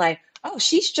bosses were like, oh,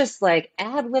 she's just like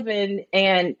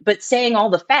ad-libbing but saying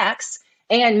all the facts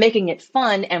and making it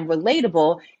fun and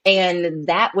relatable. And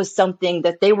that was something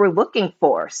that they were looking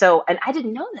for. So, and I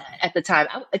didn't know that at the time.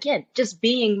 Again, just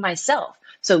being myself.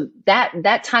 So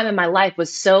that time in my life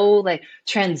was so like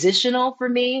transitional for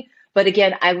me. But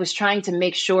again, I was trying to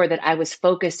make sure that I was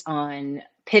focused on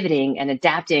pivoting and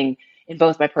adapting in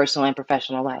both my personal and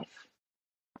professional life.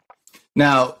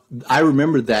 Now, I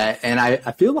remember that, and I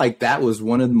feel like that was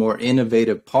one of the more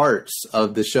innovative parts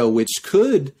of the show, which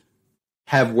could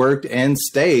have worked and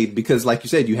stayed because, like you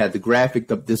said, you had the graphic,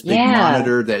 this big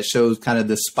monitor that shows kind of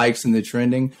the spikes in the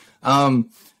trending.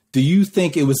 Do you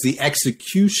think it was the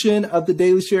execution of the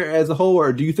Daily Share as a whole,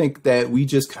 or do you think that we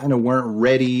just kind of weren't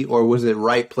ready, or was it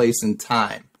right place and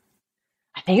time?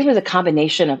 I think it was a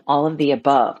combination of all of the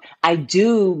above. I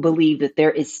do believe that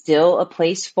there is still a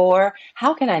place for,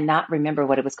 how can I not remember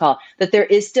what it was called? That there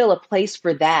is still a place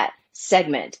for that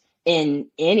segment in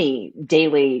any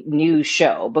daily news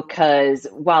show, because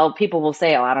while people will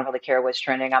say, oh, I don't really care what's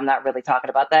trending, I'm not really talking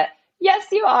about that. Yes,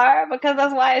 you are, because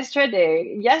that's why it's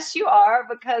trending. Yes, you are,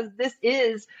 because this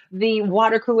is the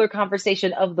water cooler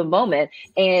conversation of the moment.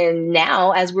 And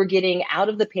now, as we're getting out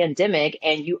of the pandemic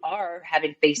and you are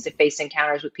having face-to-face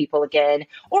encounters with people again,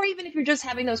 or even if you're just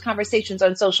having those conversations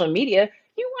on social media,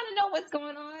 you want to know what's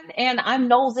going on. And I'm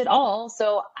knows it all,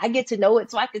 so I get to know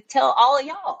it so I could tell all of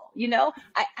y'all. You know,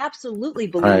 I absolutely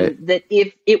believe that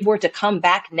if it were to come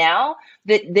back now,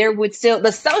 that there would still,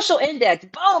 the social index,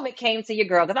 boom, it came to your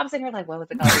girl. Because I'm sitting here like, what was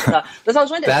it called? The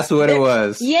social index. That's what it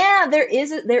was. Yeah, there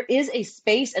is a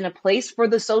space and a place for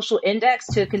the social index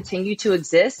to continue to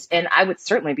exist. And I would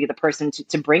certainly be the person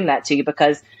to bring that to you,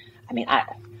 because, I mean, I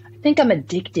think I'm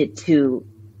addicted to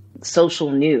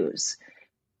social news.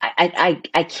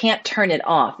 I can't turn it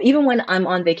off. Even when I'm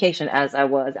on vacation, as I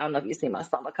was, I don't know if you see my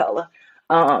summer color.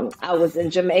 I was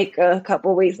in Jamaica a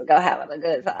couple of weeks ago having a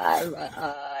good time.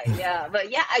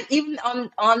 Even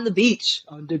on the beach,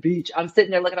 I'm sitting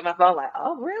there looking at my phone like,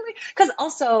 oh, really? Because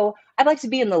also, I like to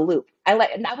be in the loop. I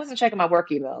wasn't checking my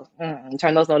work emails.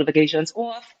 Turn those notifications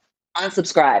off.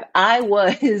 Unsubscribe. I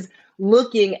was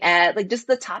looking at like just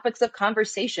the topics of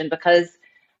conversation because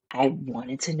I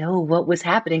wanted to know what was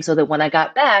happening so that when I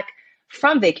got back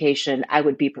from vacation, I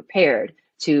would be prepared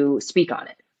to speak on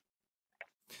it.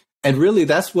 And really,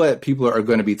 that's what people are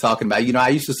going to be talking about. You know, I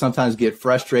used to sometimes get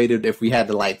frustrated if we had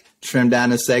to like trim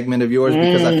down a segment of yours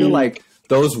because I feel like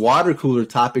those water cooler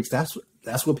topics, that's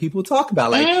what people talk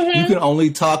about. Like you can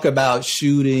only talk about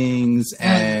shootings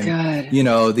and, you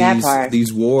know,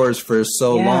 these wars for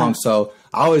so long. So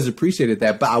I always appreciated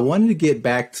that. But I wanted to get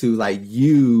back to like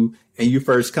you and you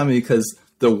first coming, because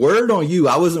the word on you,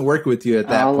 I wasn't working with you at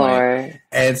that point. Lord.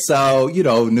 And so, you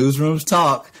know, newsrooms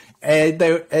talk, and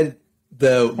the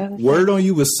word on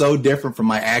you was so different from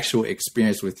my actual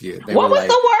experience with you. What was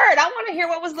the word? I want to hear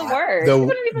what was the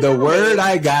word. The word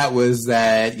I got was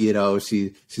that, you know,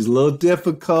 she's a little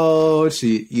difficult.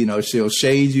 She'll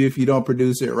shade you if you don't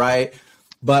produce it right.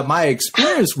 But my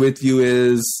experience with you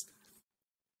is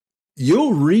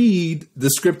you'll read the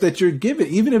script that you're given,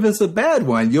 even if it's a bad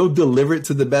one, you'll deliver it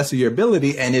to the best of your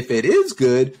ability. And if it is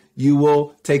good, you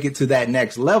will take it to that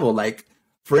next level. Like,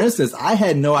 for instance, I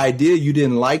had no idea you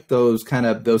didn't like those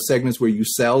segments where you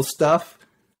sell stuff.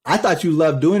 I thought you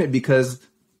loved doing it because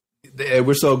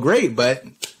we're so great. But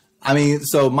I mean,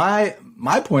 so my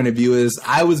point of view is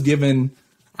I was given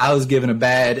a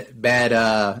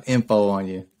bad info on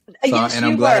you. So, yes, and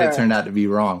I'm glad it turned out to be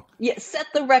wrong. Yeah, set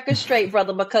the record straight,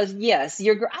 brother, because yes,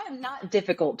 I am not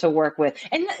difficult to work with.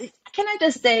 And can I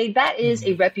just say that is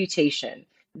a reputation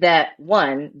that,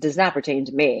 one, does not pertain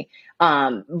to me,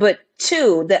 but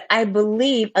two, that I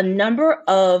believe a number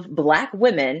of Black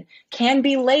women can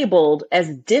be labeled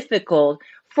as difficult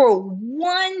for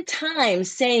one time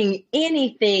saying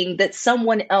anything that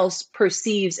someone else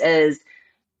perceives as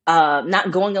not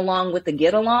going along with the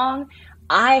get along.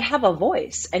 I have a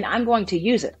voice and I'm going to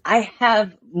use it. I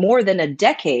have more than a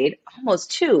decade, almost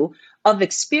 2, of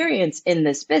experience in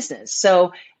this business.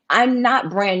 So I'm not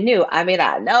brand new. I mean,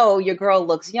 I know your girl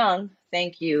looks young.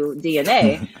 Thank you,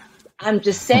 DNA. I'm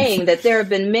just saying that there have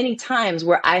been many times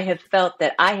where I have felt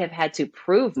that I have had to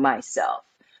prove myself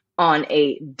on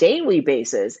a daily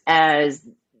basis as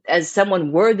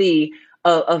someone worthy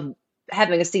of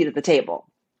having a seat at the table.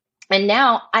 And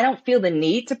now I don't feel the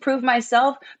need to prove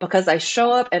myself because I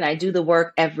show up and I do the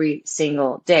work every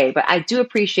single day. But I do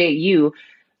appreciate you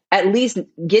at least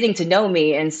getting to know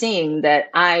me and seeing that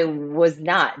I was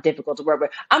not difficult to work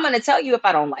with. I'm going to tell you if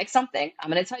I don't like something.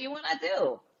 I'm going to tell you when I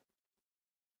do.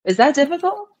 Is that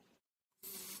difficult?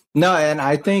 No, and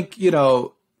I think, you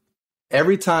know,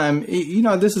 every time, you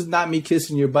know, this is not me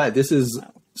kissing your butt. This is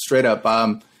straight up.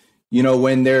 You know,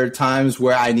 when there are times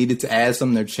where I needed to add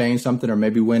something or change something, or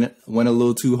maybe went a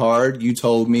little too hard, you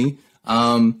told me.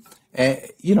 And,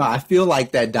 you know, I feel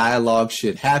like that dialogue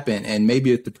should happen. And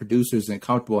maybe if the producer isn't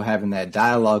comfortable having that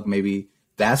dialogue, maybe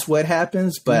that's what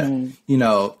happens. But, you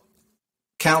know,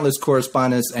 countless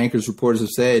correspondents, anchors, reporters have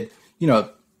said, you know,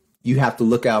 you have to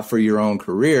look out for your own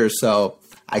career. So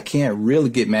I can't really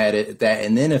get mad at that.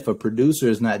 And then if a producer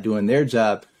is not doing their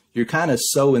job, you're kind of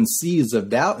sowing seeds of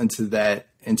doubt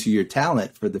into your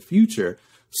talent for the future.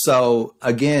 So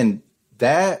again,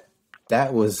 that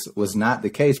was not the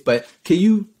case. But can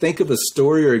you think of a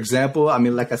story or example? I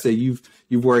mean, like I said, you've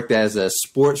worked as a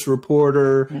sports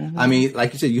reporter. Mm-hmm. I mean,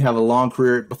 like you said, you have a long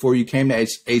career before you came to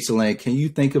HLN. Can you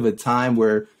think of a time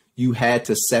where you had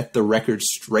to set the record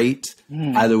straight,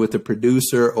 either with the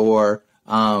producer or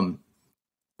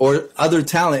other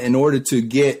talent in order to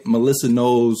get Melissa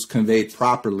Knowles conveyed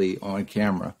properly on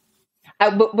camera?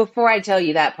 Before I tell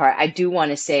you that part, I do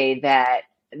want to say that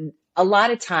a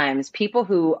lot of times people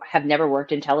who have never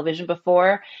worked in television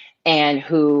before and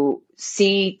who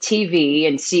see TV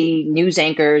and see news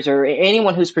anchors or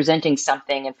anyone who's presenting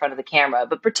something in front of the camera,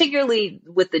 but particularly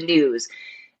with the news,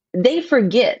 they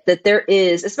forget that there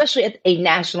is, especially at a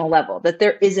national level, that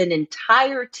there is an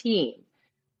entire team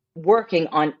working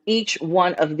on each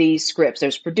one of these scripts.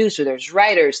 There's producer, there's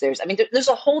writers, there's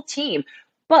a whole team.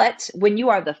 But when you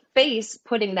are the face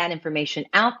putting that information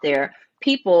out there,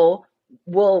 people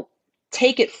will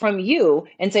take it from you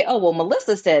and say, oh, well,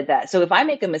 Melissa said that. So if I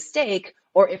make a mistake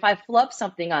or if I flub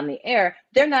something on the air,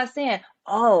 they're not saying,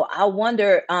 oh, I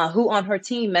wonder who on her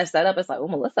team messed that up. It's like, oh,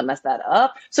 Melissa messed that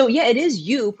up. So yeah, it is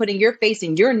you putting your face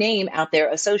and your name out there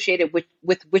associated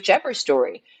with whichever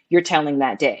story you're telling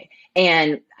that day.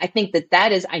 And I think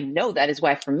I know that is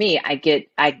why for me, I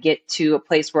get to a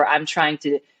place where I'm trying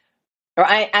to, or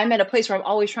I'm at a place where I'm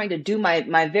always trying to do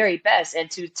my very best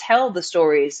and to tell the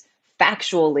stories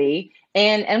factually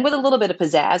and with a little bit of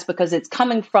pizzazz, because it's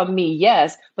coming from me,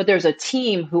 yes, but there's a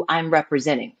team who I'm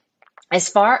representing. As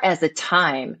far as the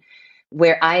time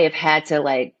where I have had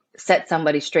to set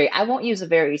somebody straight, I won't use a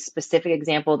very specific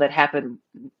example that happened.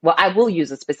 Well, I will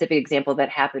use a specific example that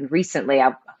happened recently.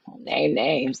 I won't name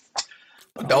names.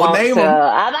 Don't name them.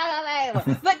 I'm not gonna name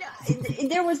them. But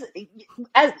there was,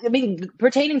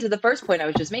 pertaining to the first point I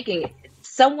was just making,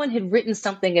 someone had written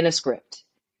something in a script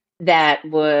that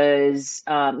was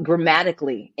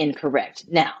grammatically incorrect.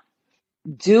 Now,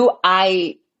 do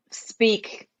I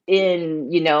speak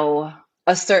in,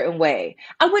 a certain way?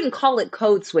 I wouldn't call it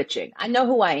code switching. I know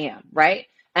who I am, right?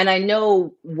 And I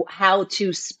know how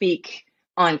to speak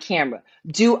on camera.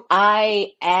 Do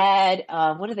I add,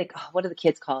 what do the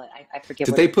kids call it? I forget.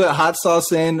 Did they put hot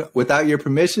sauce in without your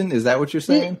permission? Is that what you're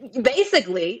saying?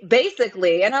 Basically.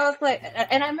 And I was like,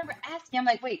 and I remember asking, I'm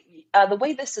like, wait, the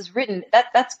way this is written,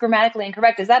 that's grammatically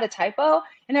incorrect. Is that a typo?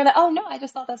 And they're like, oh no, I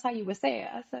just thought that's how you would say it.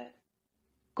 I said,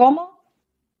 ¿Cómo?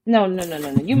 No.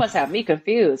 You must have me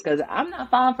confused because I'm not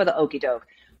falling for the okie doke.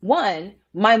 One,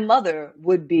 my mother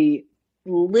would be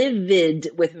livid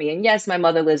with me. And yes, my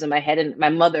mother lives in my head, and my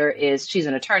mother she's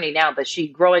an attorney now, but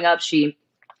growing up, she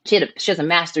has a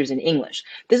master's in English.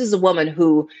 This is a woman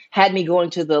who had me going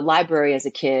to the library as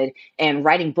a kid and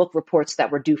writing book reports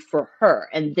that were due for her,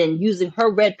 and then using her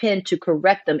red pen to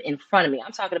correct them in front of me.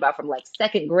 I'm talking about from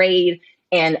second grade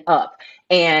and up,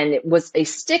 and was a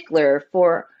stickler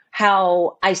for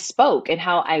how I spoke and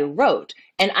how I wrote.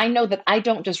 And I know that I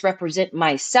don't just represent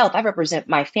myself, I represent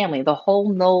my family, the whole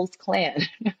Knowles clan,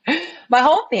 my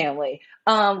whole family,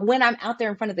 when I'm out there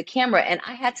in front of the camera. And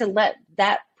I had to let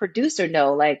that producer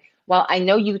know, well, I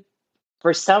know you,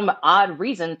 for some odd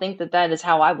reason, think that is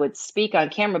how I would speak on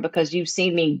camera because you've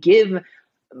seen me give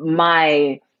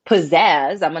my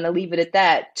pizzazz, I'm going to leave it at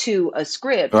that, to a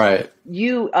script. Right.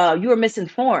 You are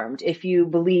misinformed if you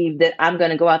believe that I'm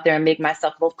going to go out there and make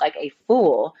myself look like a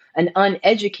fool, an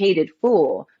uneducated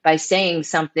fool, by saying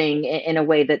something in a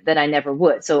way that I never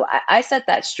would. So I set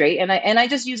that straight, and I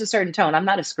just use a certain tone. I'm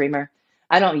not a screamer.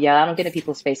 I don't yell. I don't get in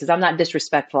people's faces. I'm not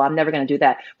disrespectful. I'm never going to do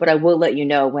that. But I will let you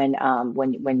know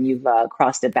when you've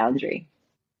crossed a boundary.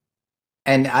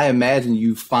 And I imagine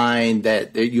you find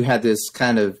that you have this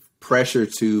kind of pressure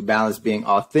to balance being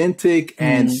authentic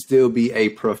and still be a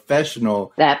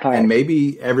professional. That part. And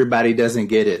maybe everybody doesn't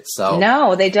get it. So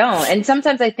no, they don't. And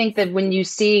sometimes I think that when you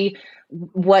see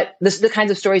what the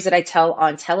kinds of stories that I tell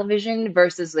on television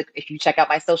versus if you check out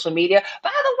my social media,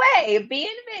 by the way,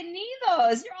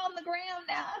 bienvenidos, you're on the gram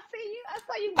now. I see you. I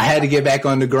saw you. I had to get back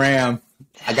on the gram.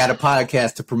 I got a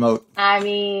podcast to promote. But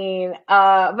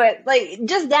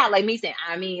just that, me saying,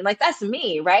 that's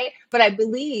me, right? But I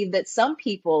believe that some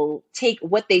people take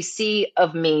what they see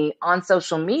of me on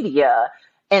social media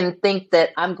and think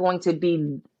that I'm going to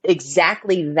be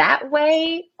exactly that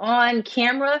way on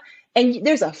camera. And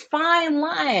there's a fine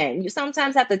line. You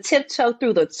sometimes have to tiptoe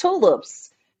through the tulips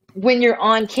when you're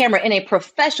on camera in a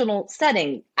professional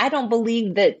setting. I don't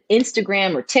believe that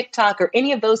Instagram or TikTok or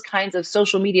any of those kinds of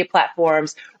social media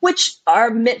platforms, which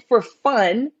are meant for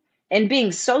fun and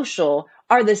being social,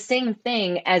 are the same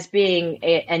thing as being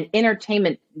an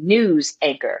entertainment news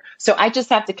anchor. So I just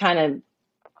have to kind of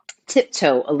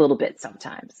tiptoe a little bit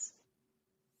sometimes.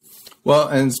 Well,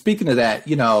 and speaking of that,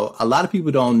 you know, a lot of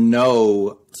people don't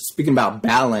know, speaking about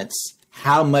balance,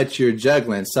 how much you're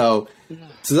juggling. So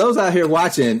to those out here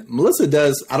watching, Melissa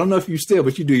does, I don't know if you still,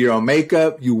 but you do your own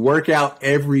makeup, you work out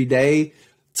every day.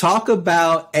 Talk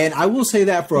about, and I will say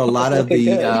that for a lot of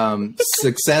the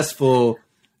successful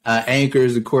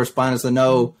anchors and correspondents I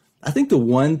know, I think the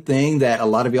one thing that a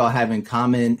lot of y'all have in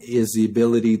common is the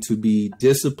ability to be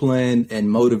disciplined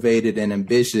and motivated and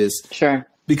ambitious. Sure.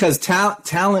 Because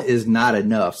talent is not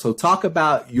enough. So talk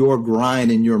about your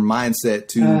grind and your mindset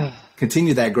to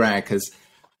continue that grind. Because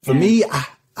for me,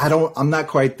 I'm not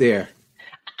quite there.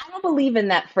 I don't believe in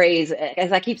that phrase,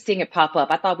 as I keep seeing it pop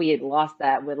up. I thought we had lost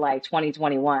that with like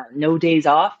 2021. No days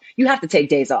off. You have to take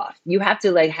days off. You have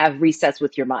to like have resets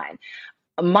with your mind.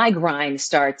 My grind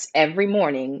starts every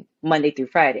morning, Monday through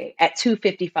Friday at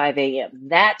 2:55 a.m.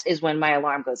 That is when my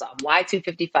alarm goes off. Why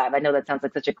 2:55? I know that sounds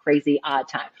like such a crazy odd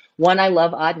time. One, I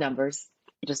love odd numbers.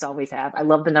 Just always have. I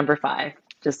love the number 5.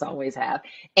 Just always have.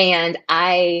 And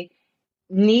I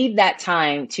need that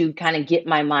time to kind of get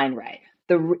my mind right.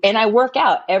 And I work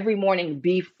out every morning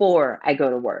before I go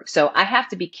to work. So I have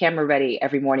to be camera ready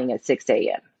every morning at 6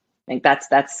 a.m. I think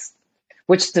that's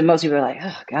which to most people are like,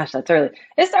 oh gosh, that's early.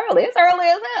 It's early. It's early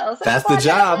as hell. That's the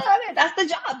job. That's the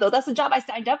job, though. That's the job I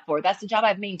signed up for. That's the job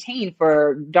I've maintained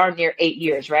for darn near 8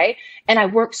 years, right? And I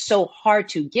worked so hard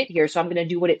to get here, so I'm going to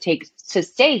do what it takes to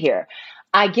stay here.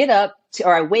 I get up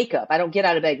or I wake up. I don't get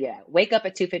out of bed yet. Wake up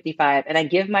at 2:55, and I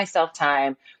give myself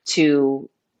time to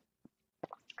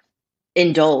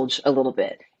indulge a little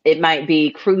bit. It might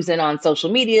be cruising on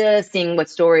social media, seeing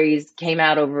what stories came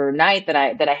out overnight that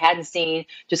I hadn't seen,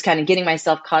 just kind of getting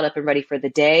myself caught up and ready for the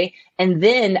day. And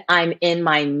then I'm in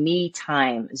my me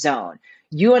time zone.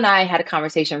 You and I had a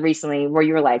conversation recently where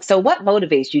you were like, so what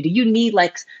motivates you? Do you need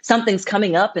like something's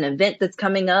coming up, an event that's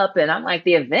coming up? And I'm like,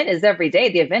 the event is every day.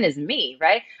 The event is me,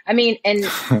 right? I mean, and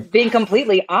being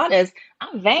completely honest,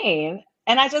 I'm vain.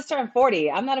 And I just turned 40.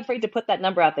 I'm not afraid to put that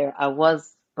number out there. I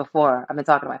was before. I've been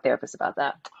talking to my therapist about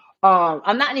that.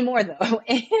 I'm not anymore though.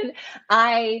 And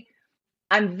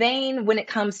I'm vain when it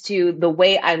comes to the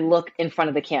way I look in front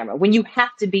of the camera. When you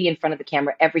have to be in front of the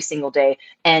camera every single day,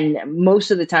 and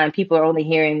most of the time people are only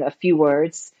hearing a few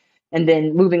words and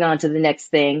then moving on to the next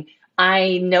thing,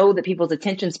 I know that people's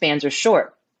attention spans are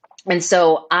short. And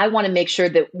so I want to make sure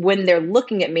that when they're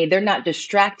looking at me, they're not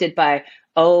distracted by,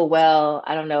 oh, well,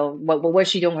 I don't know, what's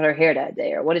she doing with her hair that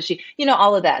day? Or what is she,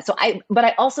 all of that. So but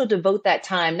I also devote that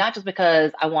time, not just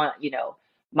because I want,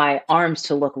 my arms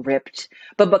to look ripped,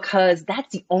 but because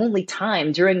that's the only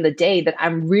time during the day that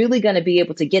I'm really going to be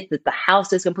able to get that the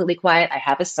house is completely quiet. I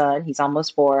have a son, he's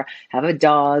almost 4, I have a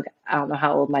dog. I don't know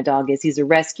how old my dog is. He's a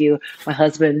rescue. My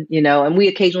husband, and we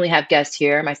occasionally have guests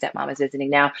here. My stepmom is visiting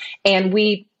now.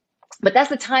 But that's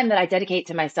the time that I dedicate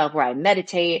to myself, where I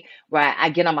meditate, where I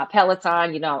get on my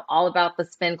Peloton, all about the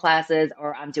spin classes,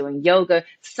 or I'm doing yoga,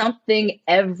 something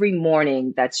every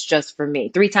morning that's just for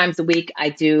me. 3 times a week, I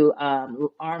do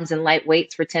arms and light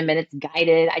weights for 10 minutes,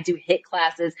 guided. I do HIIT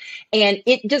classes, and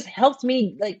it just helps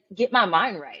me like get my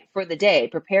mind right for the day,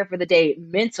 prepare for the day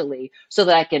mentally so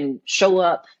that I can show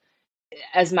up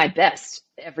as my best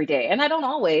every day. And I don't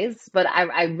always, but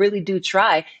I really do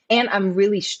try. And I'm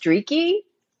really streaky.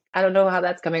 I don't know how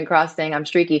that's coming across saying I'm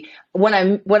streaky. What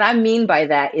I mean by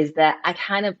that is that I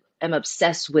kind of am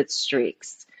obsessed with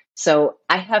streaks. So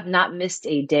I have not missed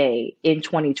a day in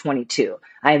 2022.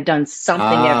 I have done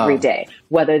something every day,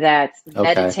 whether that's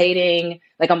meditating,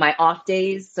 like on my off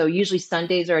days. So usually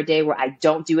Sundays are a day where I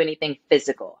don't do anything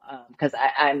physical because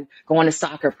I'm going to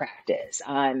soccer practice.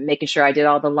 I'm making sure I did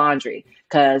all the laundry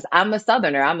because I'm a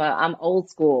Southerner. I'm old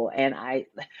school. And I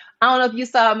don't know if you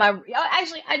saw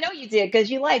actually, I know you did because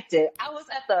you liked it. I was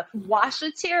at the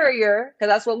washaterior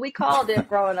because that's what we called it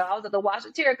growing up. I was at the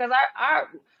washaterior because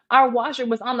our washer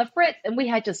was on the fritz and we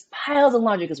had just piles of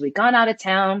laundry because we'd gone out of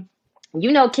town.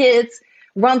 Kids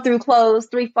run through clothes,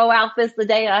 3-4 outfits a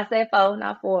day. I said 4,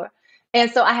 not 4.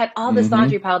 And so I had all this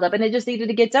laundry piled up and it just needed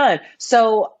to get done.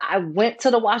 So I went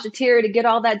to the washateria to get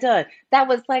all that done. That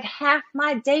was like half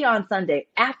my day on Sunday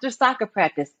after soccer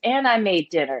practice. And I made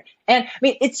dinner. And I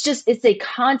mean, it's a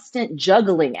constant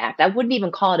juggling act. I wouldn't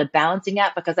even call it a balancing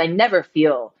act because I never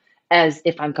feel as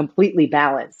if I'm completely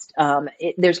balanced.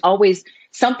 There's always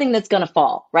something that's going to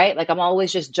fall, right? Like I'm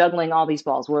always just juggling all these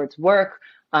balls, where it's work,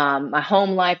 my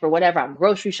home life or whatever. I'm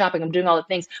grocery shopping, I'm doing all the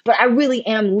things, but I really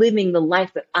am living the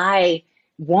life that I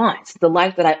want, the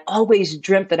life that I always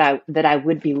dreamt that I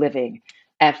would be living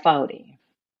at 40.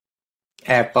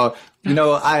 have fun. You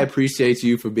know, I appreciate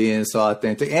you for being so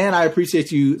authentic, and I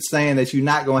appreciate you saying that you're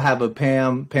not going to have a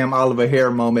Pam Oliver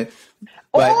hair moment.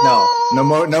 But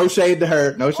no shade to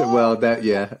her. No shade. Well,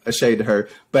 a shade to her.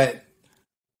 But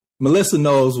Melissa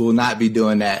Knowles will not be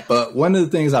doing that. But one of the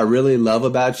things I really love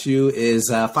about you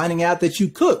is finding out that you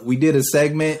cook. We did a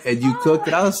segment and you cooked,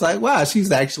 and I was like, wow,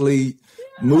 she's actually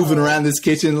moving around this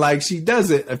kitchen like she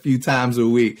does it a few times a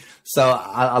week. So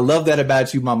I love that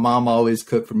about you. My mom always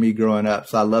cooked for me growing up.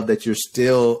 So I love that you're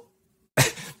still,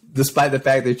 despite the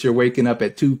fact that you're waking up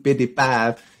at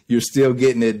 2:55, you're still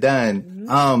getting it done.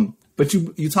 Mm-hmm. But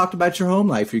you talked about your home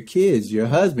life, your kids, your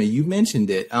husband. You mentioned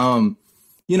it.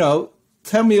 You know,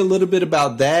 tell me a little bit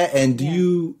about that. And do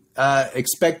you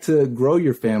expect to grow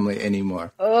your family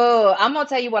anymore? Oh, I'm going to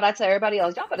tell you what I tell everybody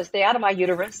else. Y'all better stay out of my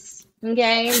uterus.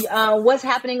 Okay. What's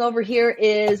happening over here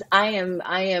is I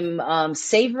am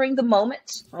savoring the moment.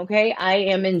 Okay. I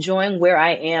am enjoying where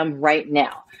I am right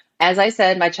now. As I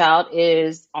said, my child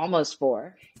is almost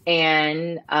 4.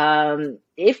 And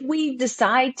if we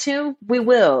decide to, we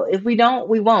will. If we don't,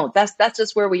 we won't. That's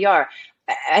just where we are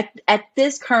at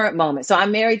this current moment. So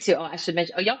I'm married to, I should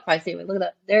mention, y'all probably see me. Look at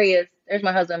that. There he is. There's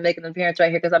my husband making an appearance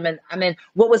right here because I'm in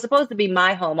what was supposed to be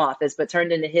my home office, but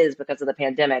turned into his because of the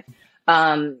pandemic.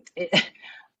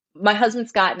 My husband,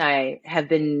 Scott, and I have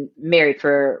been married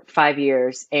for 5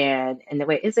 years. And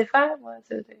wait, is it 5? 1,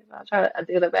 2, 3, 4. I'm trying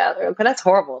to do the bathroom because that's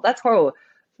horrible. That's horrible.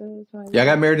 Y'all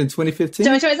got married in 2015?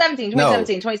 2017.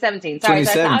 Sorry.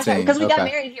 Because we got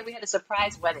married here. We had a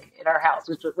surprise wedding in our house,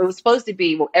 which was supposed to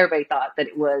be, well, everybody thought that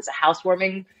it was a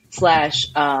housewarming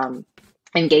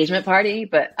 / engagement party.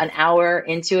 But an hour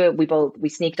into it, we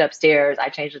sneaked upstairs. I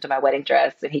changed into my wedding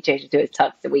dress and he changed into his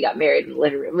tux and we got married in the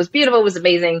living room. It was beautiful. It was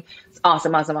amazing. It's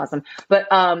awesome. But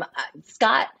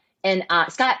Scott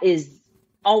is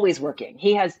always working.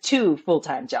 He has 2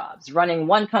 full-time jobs, running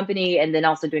one company and then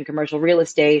also doing commercial real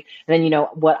estate. And then, you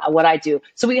know, what I do.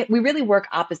 So we really work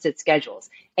opposite schedules.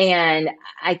 And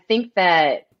I think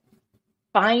that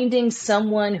finding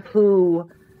someone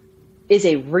who is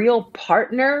a real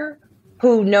partner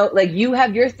who like you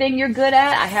have your thing you're good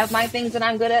at. I have my things that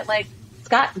I'm good at. Like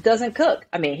Scott doesn't cook.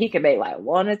 I mean, he can make like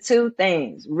 1 or 2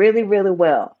 things really, really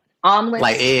well. Omelets.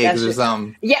 Like eggs or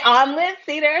something. Yeah, omelets.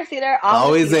 See there. Omelets,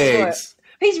 always eggs.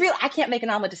 He's real. I can't make an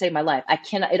omelet to save my life. I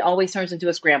cannot. It always turns into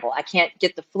a scramble. I can't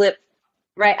get the flip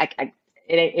right.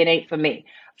 It ain't for me.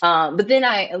 But then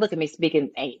look at me speaking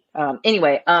 8.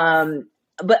 Anyway.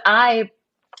 But I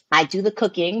do the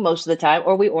cooking most of the time,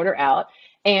 or we order out.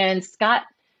 And Scott,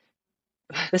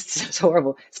 this is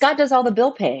horrible. Scott does all the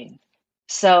bill paying.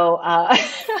 So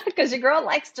because your girl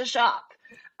likes to shop.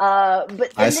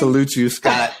 But I salute you,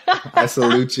 Scott. I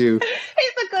salute you.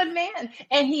 He's a good man.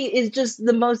 And he is just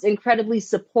the most incredibly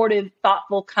supportive,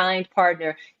 thoughtful, kind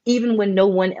partner, even when no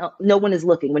one is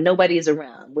looking, when nobody is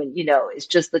around, when, you know, it's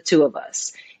just the 2 of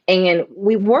us. And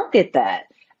we work at that.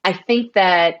 I think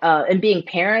that, and being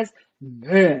parents,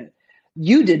 man,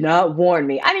 you did not warn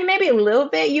me. I mean, maybe a little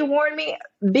bit you warned me.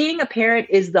 Being a parent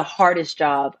is the hardest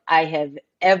job I have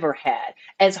ever had.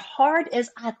 As hard as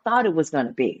I thought it was going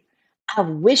to be. I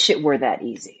wish it were that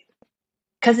easy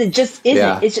because it just isn't.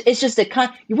 Yeah. It's just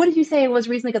what did you say it was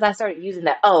recently? Because I started using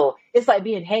that. Oh, it's like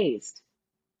being hazed.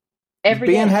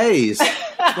 Being hazed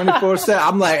 24/7.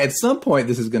 I'm like, at some point,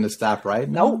 this is going to stop, right?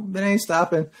 Nope. It ain't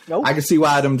stopping. Nope. I can see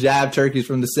why them jive turkeys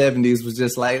from the 70s was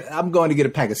just like, I'm going to get a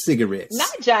pack of cigarettes.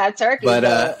 Not jive turkeys,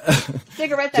 but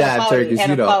cigarettes jive turkeys,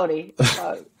 and a 40.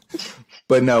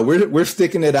 But no, we're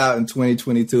sticking it out in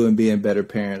 2022 and being better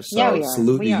parents. So yeah,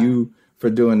 salute to you for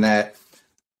doing that.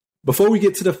 Before we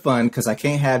get to the fun, because I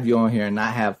can't have you on here and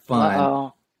not have fun.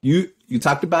 Uh-oh. You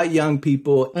talked about young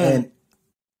people and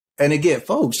again,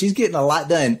 folks, she's getting a lot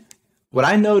done. What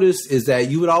I noticed is that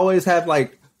you would always have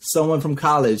like someone from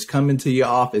college come into your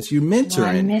office. You're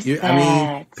mentoring. I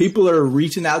mean, people are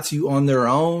reaching out to you on their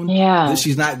own. Yeah.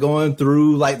 She's not going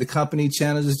through like the company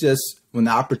channels. It's just when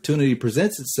the opportunity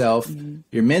presents itself,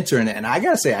 you're mentoring it. And I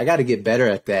got to say, I got to get better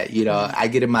at that. You know, I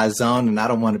get in my zone and I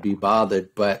don't want to be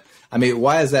bothered. But I mean,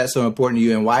 why is that so important to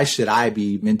you? And why should I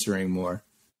be mentoring more?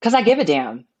 Because I give a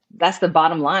damn. That's the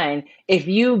bottom line. If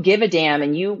you give a damn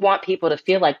and you want people to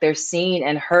feel like they're seen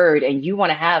and heard and you want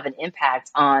to have an impact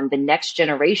on the next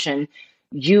generation,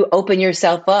 you open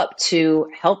yourself up to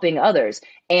helping others.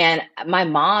 And my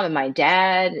mom and my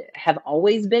dad have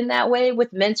always been that way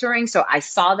with mentoring. So I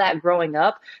saw that growing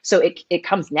up. So it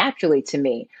comes naturally to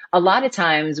me. A lot of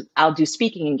times I'll do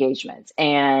speaking engagements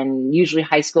and usually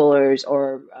high schoolers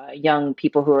or young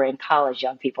people who are in college,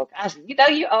 young people. Gosh, you know,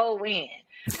 you all win.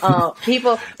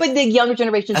 People, but the younger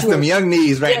generation. That's some young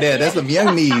knees right there. That's some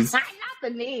young knees. Not the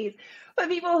knees. But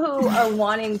people who are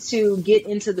wanting to get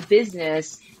into the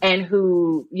business and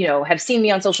who, have seen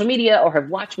me on social media or have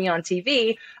watched me on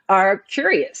TV are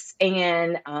curious,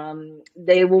 and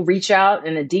they will reach out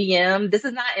in a DM. This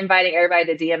is not inviting everybody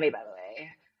to DM me, by the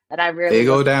way. And I rarely they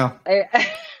go down.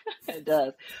 It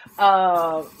does.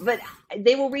 But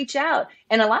they will reach out.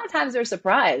 And a lot of times they're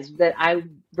surprised that I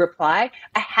reply.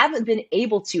 I haven't been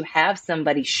able to have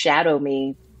somebody shadow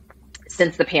me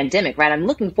since the pandemic, right? I'm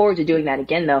looking forward to doing that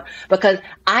again, though, because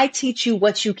I teach you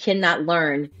what you cannot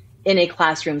learn in a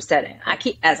classroom setting.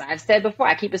 As I've said before,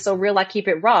 I keep it so real, I keep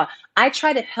it raw. I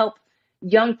try to help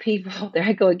young people, there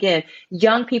I go again,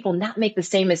 young people not make the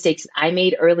same mistakes I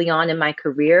made early on in my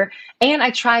career. And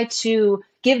I try to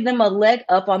give them a leg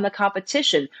up on the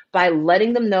competition by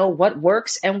letting them know what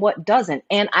works and what doesn't.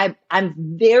 And I'm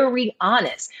very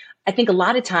honest. I think a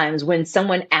lot of times when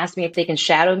someone asks me if they can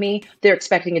shadow me, they're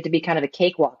expecting it to be kind of a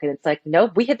cakewalk. And it's like,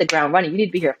 nope, we hit the ground running. You need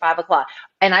to be here at 5 o'clock.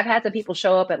 And I've had some people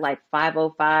show up at like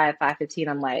 5:05, 5:15.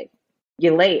 I'm like,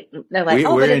 you're late. They're like,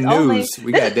 we're in news.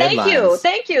 We got deadlines.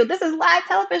 Thank you. This is live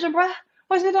television, bruh.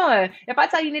 What's you doing? If I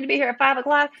tell you need to be here at 5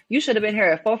 o'clock, you should have been here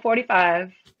at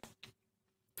 4:45.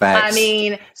 Facts. I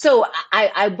mean, so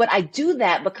but I do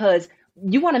that because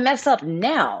you want to mess up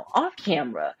now off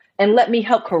camera and let me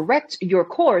help correct your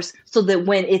course so that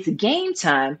when it's game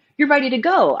time, you're ready to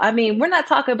go. I mean, we're not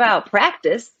talking about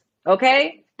practice,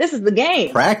 okay? This is the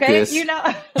game. Practice.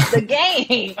 Okay? The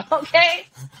game, okay?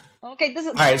 Okay, this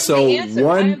is all right. So I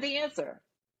have the answer.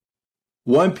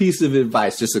 One piece of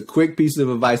advice, just a quick piece of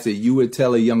advice that you would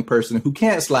tell a young person who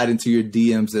can't slide into your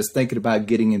DMs that's thinking about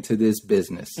getting into this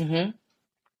business. Mm-hmm.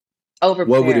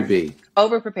 Over-prepare. What would it be?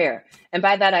 Over-prepare. And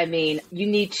by that, I mean, you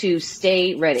need to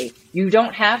stay ready. You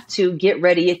don't have to get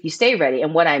ready if you stay ready.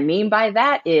 And what I mean by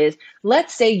that is,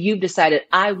 let's say you've decided,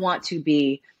 I want to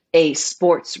be a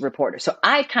sports reporter. So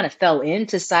I kind of fell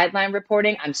into sideline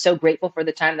reporting. I'm so grateful for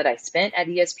the time that I spent at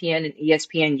ESPN and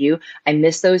ESPNU. I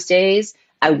miss those days.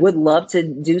 I would love to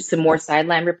do some more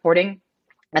sideline reporting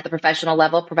at the professional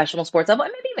level, professional sports level,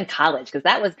 and maybe even college,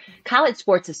 because college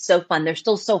sports is so fun. They're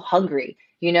still so hungry,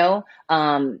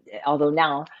 although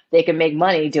now they can make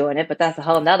money doing it, but that's a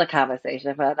whole nother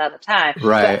conversation for another time.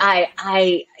 Right.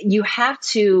 But you have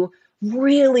to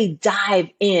really dive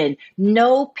in,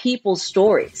 know people's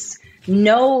stories,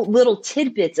 know little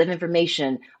tidbits of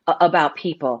information about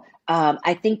people.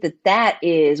 I think that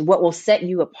is what will set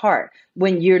you apart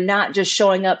when you're not just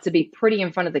showing up to be pretty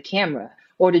in front of the camera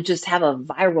or to just have a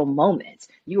viral moment.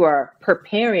 You are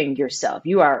preparing yourself.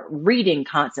 You are reading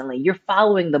constantly. You're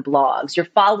following the blogs. You're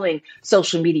following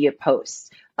social media posts.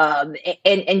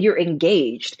 And you're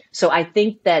engaged. So I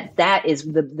think that is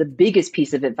the biggest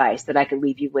piece of advice that I could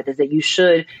leave you with, is that you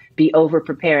should be over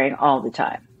preparing all the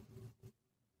time.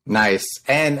 Nice.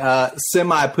 And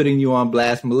semi putting you on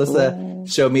blast, Melissa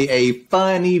showed me a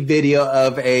funny video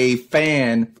of a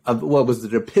fan of, what was it?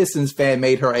 The Pistons fan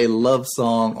made her a love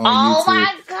song on YouTube. Oh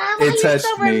my God. It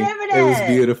touched me. It was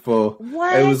beautiful.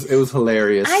 What? It was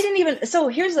hilarious. I didn't even, so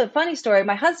here's a funny story.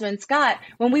 My husband, Scott,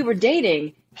 when we were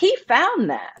dating, he found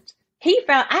that.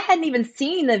 I hadn't even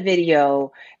seen the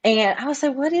video, and I was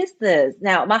like, what is this?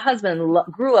 Now, my husband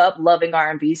grew up loving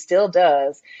R&B, still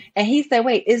does. And he said,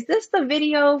 wait, is this the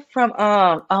video from,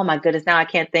 oh my goodness, now I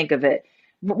can't think of it.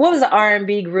 What was the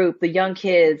R&B group, the young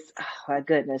kids? Oh my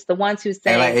goodness. The ones who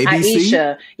sang like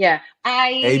Aisha. Yeah.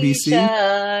 ABC?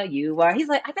 Aisha, you are. He's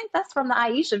like, I think that's from the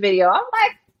Aisha video. I'm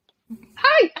like, how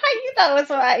you know it's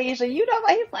from Aisha? You know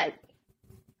what? He's like,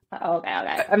 okay.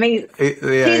 I mean, he's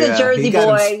a Jersey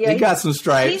boy. He got some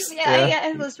stripes. He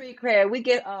has a street cred. We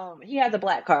get he has a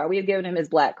black card. We have given him his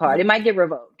black card. It might get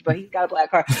revoked, but he's got a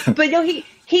black card. But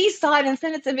he saw it and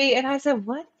sent it to me, and I said,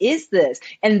 "What is this?"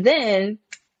 And then,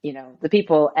 the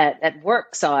people at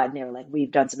work saw it, and they were like,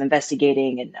 "We've done some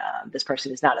investigating, and this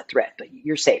person is not a threat, but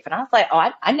you're safe." And I was like,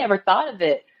 "Oh, I never thought of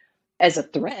it as a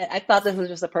threat. I thought this was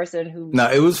just a person who..." No,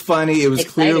 it was funny. It was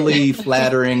clearly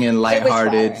flattering and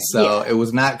lighthearted. It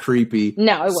was not creepy.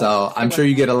 No, it wasn't. So I'm sure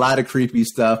you get a lot of creepy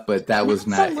stuff, but that was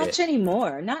not so much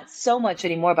anymore. Not so much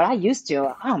anymore, but I used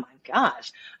to. Oh my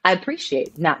gosh. I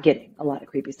appreciate not getting a lot of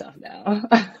creepy stuff now.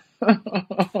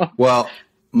 Well,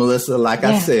 Melissa, like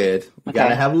I said, we got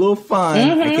to have a little fun.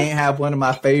 Mm-hmm. I can't have one of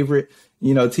my favorite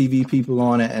TV people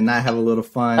on it and not have a little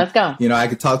fun. Let's go. I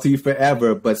could talk to you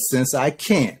forever, but since I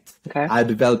can't, I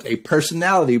developed a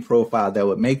personality profile that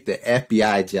would make the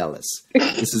FBI jealous.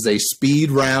 This is a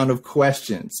speed round of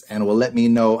questions and will let me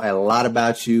know a lot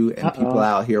about you and people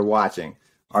out here watching.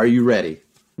 Are you ready?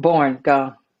 Born,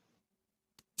 go.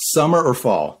 Summer or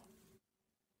fall?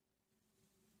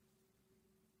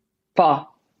 Fall.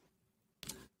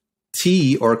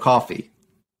 Tea or coffee?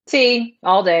 Tea,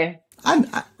 all day.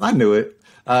 I knew it.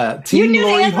 You Team knew the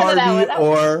Lori answer to that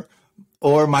Harvey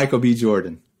or Michael B.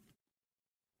 Jordan.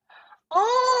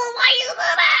 Oh, why you do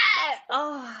that?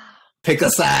 Oh. Pick a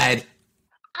side.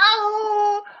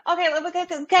 Oh, okay.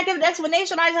 Can I give an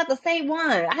explanation? I just have to say one.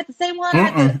 I have to say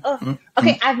one.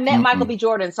 Okay, I've met Michael B.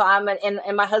 Jordan, so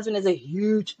and my husband is a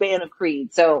huge fan of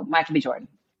Creed, so Michael B. Jordan.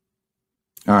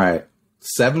 All right,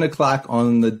 7:00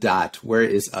 on the dot. Where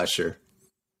is Usher?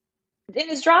 In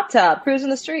his drop top, cruising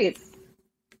the streets.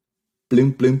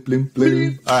 Bloom, bloom, bloom,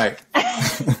 bloom. All right.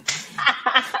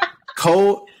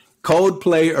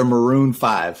 Coldplay or Maroon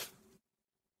 5?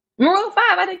 Maroon 5.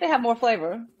 I think they have more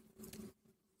flavor.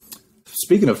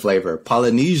 Speaking of flavor,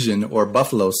 Polynesian or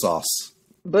buffalo sauce?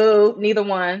 Boo, neither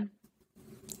one.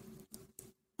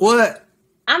 What?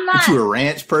 I'm not. You a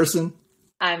ranch person?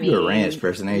 I mean, you're a ranch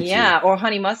person, ain't you? Yeah, or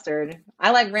honey mustard. I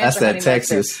like ranch. That's or that honey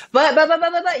Texas. Mustard.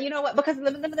 But you know what? Because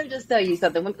let me just tell you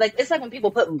something. Like it's like when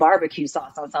people put barbecue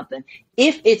sauce on something.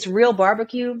 If it's real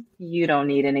barbecue, you don't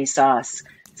need any sauce.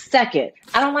 Second,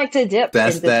 I don't like to dip.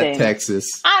 That's into that things. Texas.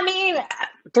 I mean,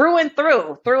 through and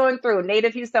through,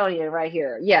 native Houstonian right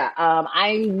here. Yeah,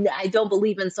 I don't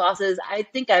believe in sauces. I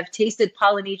think I've tasted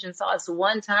Polynesian sauce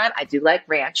one time. I do like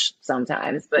ranch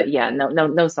sometimes, but yeah,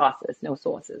 no sauces, no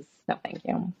sauces. No, thank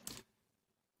you.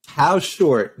 How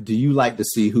short do you like to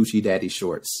see Hoochie Daddy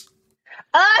shorts?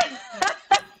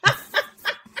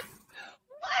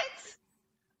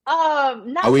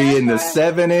 Not Are we in the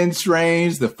far. 7-inch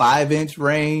range, the 5-inch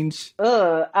range?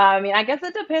 I mean, I guess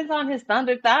it depends on his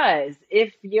thunder thighs.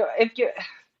 If you're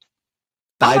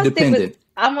thigh dependent.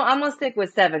 I'm gonna stick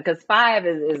with 7 because 5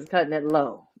 is cutting it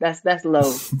low. That's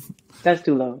low. That's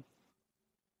too low.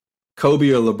 Kobe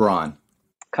or LeBron?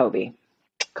 Kobe.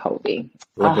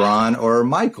 LeBron or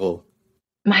Michael?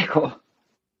 Michael.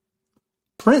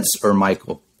 Prince or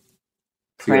Michael?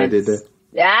 See what I did there?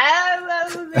 Yeah,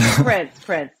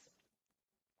 Prince.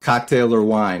 Cocktail or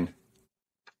wine?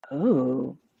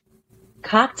 Ooh.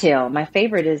 Cocktail. My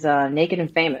favorite is Naked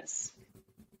and Famous.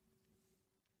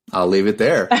 I'll leave it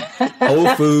there.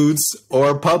 Whole Foods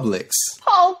or Publix?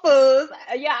 Whole Foods.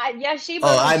 Yeah, she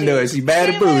bougie. Oh, I knew it. She bad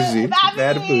and bougie.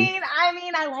 I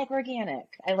mean, I like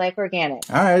organic.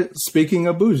 All right. Speaking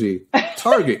of bougie,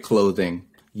 Target clothing.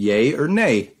 Yay or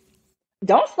nay?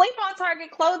 Don't sleep on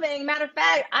Target clothing. Matter of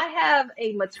fact, I have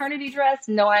a maternity dress.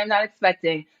 No, I'm not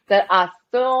expecting that I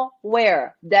still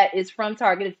wear. That is from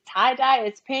Target. It's tie-dye.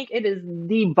 It's pink. It is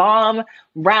the bomb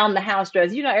round the house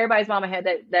dress. You know, everybody's mama had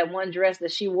that one dress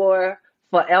that she wore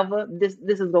forever. This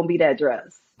is going to be that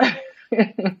dress.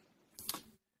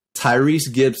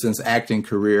 Tyrese Gibson's acting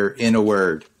career in a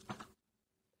word.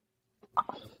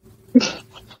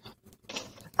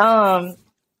 A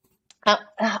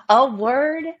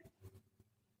word?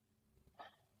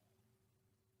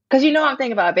 Because you know I'm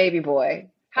thinking about Baby Boy.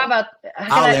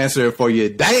 I'll answer it for you.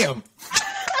 Damn.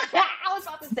 I was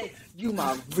about to say, you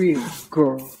my real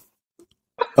girl.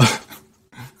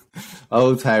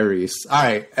 Oh, Tyrese. All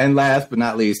right. And last but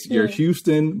not least, your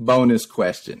Houston bonus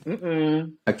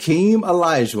question. Hakeem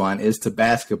Olajuwon is to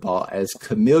basketball as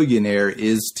Chameleonaire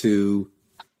is to...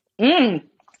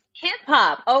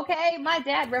 Hip-hop, okay? My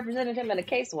dad represented him in a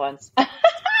case once.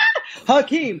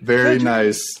 Hakeem. Very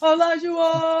nice.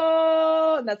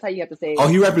 Olajuwon. That's how you have to say it. Oh,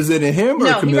 he represented him or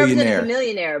no, Chameleonaire? He represented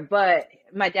Chameleonaire, but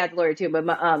my dad's a lawyer too. But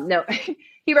no,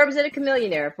 he represented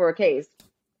Chameleonaire for a case.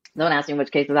 Don't ask me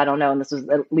which cases, I don't know. And this was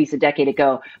at least a decade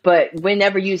ago. But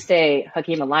whenever you say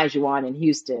Hakeem Olajuwon in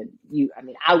Houston,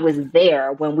 I was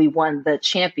there when we won the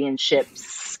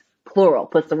championships. Plural.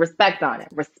 Put some respect on it.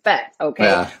 Respect, okay?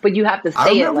 Yeah. But you have to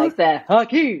say it like that.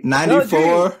 Hakeem.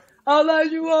 94.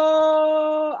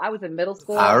 Olajuwon. I was in middle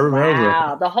school. I remember.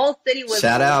 Wow. The whole city was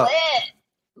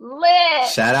lit.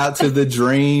 Shout out to the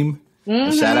Dream.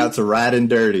 And shout out to Riding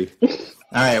Dirty. All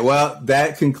right. Well,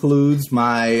 that concludes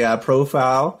my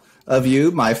profile of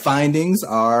you. My findings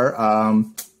are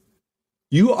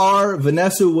you are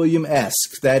Vanessa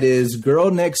Williams-esque. That is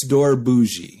girl next door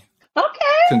bougie. Okay.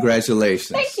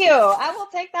 Congratulations. Thank you. I will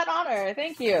take that honor.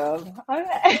 Thank you.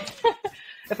 Okay.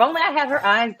 If only I had her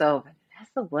eyes, though.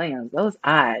 Vanessa Williams, those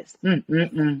eyes.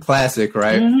 Classic,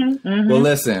 right? Well,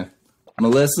 listen,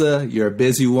 Melissa, you're a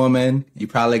busy woman. You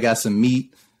probably got some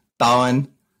meat thawing.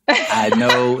 I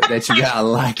know that you got a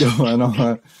lot going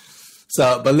on.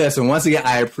 So, but listen, once again,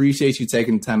 I appreciate you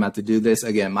taking the time out to do this.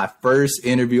 Again, my first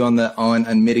interview on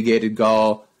Unmitigated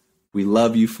Gall. We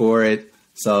love you for it.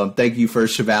 So thank you for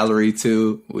chivalry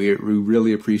too. We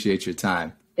really appreciate your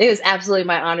time. It was absolutely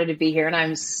my honor to be here, and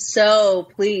I'm so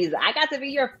pleased. I got to be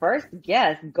your first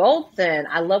guest, Goldson.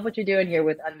 I love what you're doing here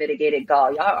with Unmitigated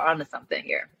Gall. Y'all are onto something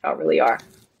here. Y'all really are.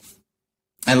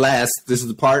 And last, this is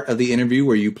the part of the interview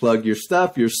where you plug your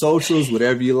stuff, your socials,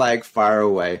 whatever you like, fire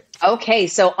away. Okay,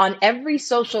 so on every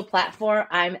social platform,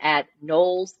 I'm at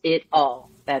Knowles It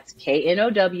All. That's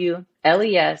KNOWLESITALL.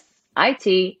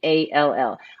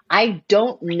 I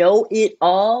don't know it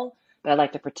all, but I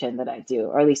like to pretend that I do,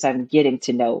 or at least I'm getting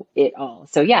to know it all.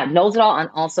 So yeah, Knowles It All on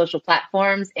all social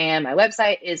platforms, and my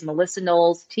website is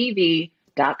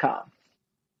melissanowlestv.com.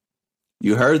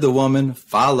 You heard the woman.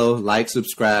 Follow, like,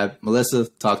 subscribe. Melissa,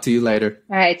 talk to you later.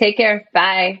 All right, take care.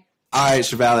 Bye. All right,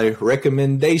 Chevalier,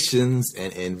 recommendations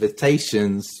and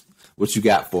invitations. What you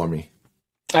got for me?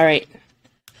 All right.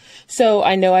 So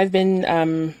I know I've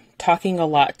been talking a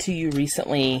lot to you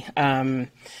recently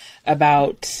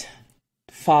about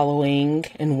following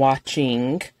and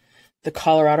watching the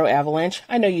Colorado Avalanche.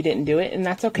 I know you didn't do it, and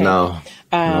that's okay. No.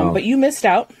 But you missed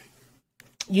out.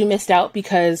 You missed out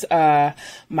because my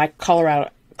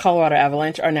Colorado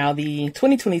Avalanche are now the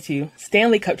 2022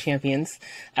 Stanley Cup champions.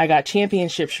 I got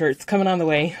championship shirts coming on the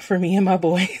way for me and my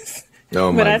boys.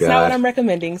 Oh my But that's God. not what I'm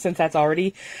recommending, since it's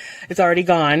already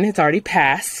gone. It's already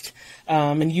passed.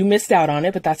 And you missed out on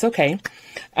it, but that's okay.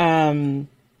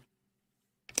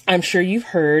 I'm sure you've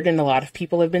heard, and a lot of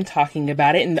people have been talking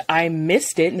about it, and I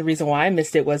missed it. And the reason why I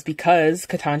missed it was because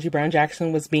Ketanji Brown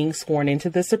Jackson was being sworn into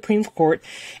the Supreme Court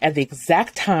at the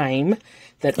exact time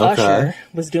that Usher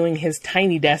was doing his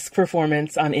Tiny Desk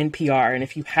performance on NPR. And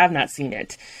if you have not seen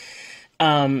it,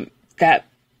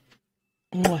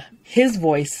 his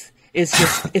voice is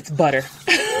just, it's butter.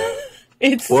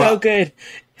 It's so good.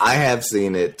 I have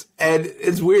seen it, and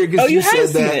it's weird because you said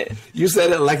that. You said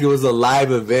it like it was a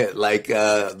live event, like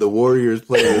the Warriors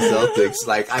playing the Celtics.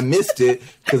 Like, I missed it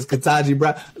because Ketanji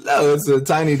Brown. No, it's a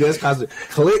Tiny Desk concert.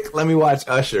 Click. Let me watch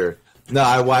Usher. No,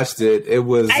 I watched it. It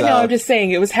was. I know. I'm just saying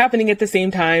it was happening at the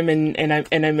same time, and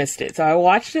I missed it. So I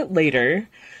watched it later.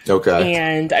 Okay.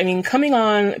 And I mean, coming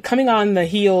on the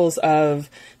heels of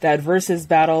that versus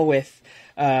battle with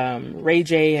Ray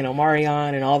J and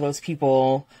Omarion and all those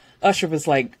people, Usher was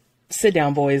like, "Sit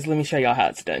down, boys. Let me show y'all how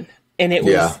it's done." And it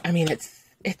was, I mean, it's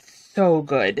so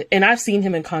good. And I've seen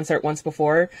him in concert once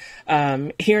before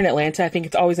here in Atlanta. I think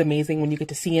it's always amazing when you get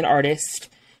to see an artist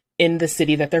in the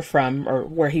city that they're from or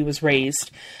where he was raised.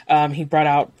 He brought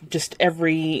out just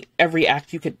every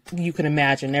act you could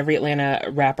imagine. Every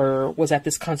Atlanta rapper was at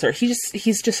this concert.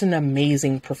 He's just an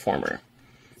amazing performer.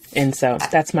 And so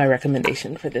that's my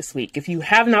recommendation for this week. If you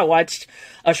have not watched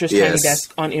Usher's Tiny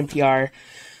Desk on NPR,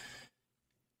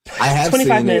 I have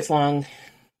 25 minutes long.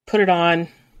 Put it on.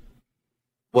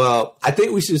 Well, I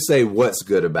think we should say what's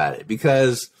good about it,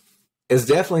 because it's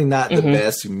definitely not the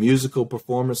best musical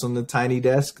performance on the Tiny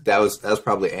Desk. That was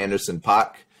probably Anderson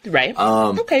 .Paak. Right.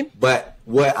 Okay. But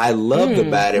what I loved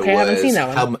about it was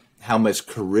how much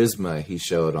charisma he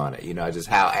showed on it. You know, just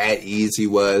how at ease he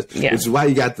was, which is why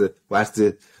you got to watch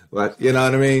you know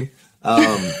what I mean?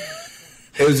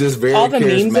 It was just very all the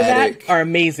charismatic. memes of that are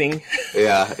amazing.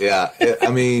 Yeah. I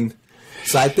mean,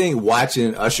 so I think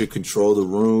watching Usher control the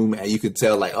room, and you could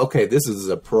tell, like, okay, this is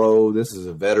a pro, this is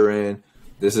a veteran,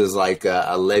 this is like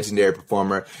a legendary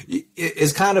performer.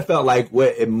 It's kind of felt like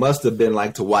what it must have been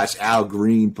like to watch Al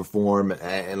Green perform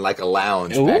in like a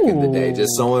lounge back in the day.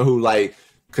 Just someone who like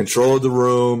controlled the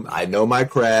room. I know my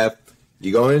craft.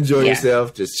 You're going to enjoy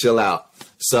yourself. Just chill out.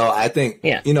 So I think,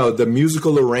 you know, the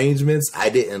musical arrangements I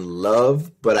didn't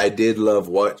love, but I did love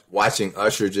watching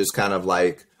Usher just kind of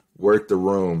like work the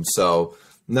room. So,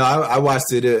 no, I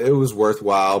watched it. It was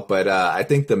worthwhile, but I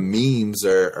think the memes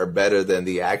are better than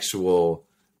the actual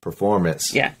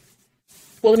performance. Yeah.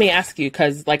 Well, let me ask you,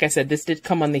 because like I said, this did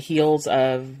come on the heels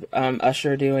of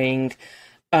Usher doing,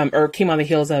 or came on the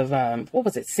heels of, what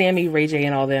was it, Sammy, Ray J,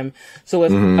 and all them. So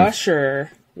if Usher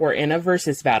were in a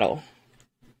versus battle,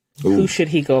 who should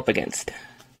he go up against?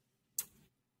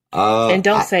 And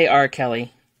don't say R.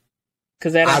 Kelly,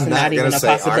 because that is not even a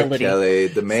possibility. R. Kelly,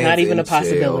 the man's not even a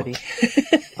possibility.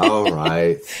 All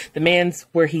right. The man's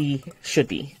where he should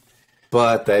be.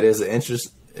 But that is an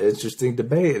interesting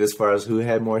debate as far as who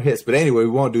had more hits. But anyway,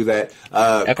 we won't do that.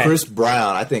 Chris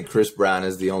Brown. I think Chris Brown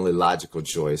is the only logical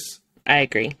choice. I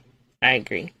agree.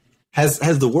 Has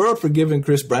the world forgiven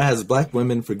Chris Brown? Has black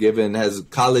women forgiven? Has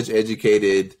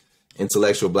college-educated,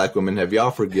 intellectual black women, have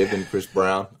y'all forgiven Chris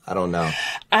Brown? I don't know.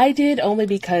 I did, only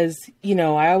because, you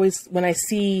know, I always, when I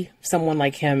see someone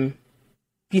like him,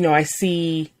 you know, I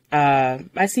see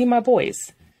my boys.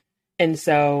 And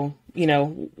so, you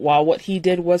know, while what he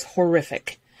did was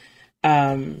horrific,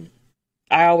 I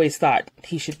always thought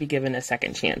he should be given a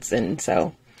second chance. And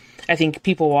so I think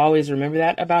people will always remember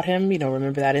that about him, you know,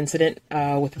 remember that incident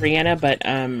with Rihanna. But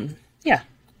yeah.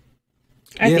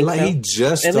 I think like so. he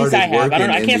just At started least I have. working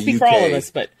I can't speak for all of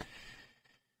us, but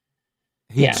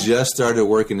He just started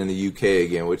working in the UK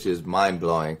again, which is mind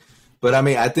blowing. But I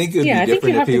mean, I think it'd be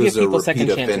different if he was a repeat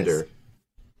offender.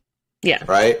 Yeah.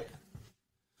 Right?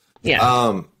 Yeah.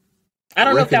 I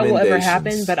don't know if that will ever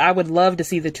happen, but I would love to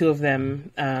see the two of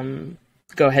them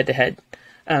go head to head.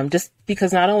 Just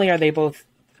because not only are they both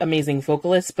amazing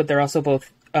vocalists, but they're also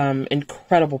both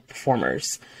incredible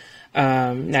performers.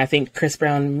 And I think Chris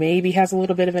Brown maybe has a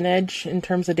little bit of an edge in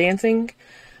terms of dancing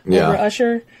over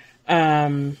Usher.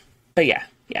 But yeah,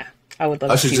 I would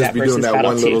love to see that versus Battle 2. Usher just be doing that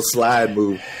one little slide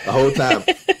move the whole time.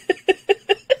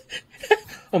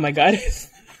 Oh my God.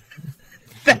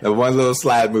 That one little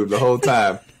slide move the whole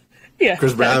time. Yeah.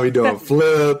 Chris Brown be doing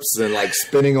flips and like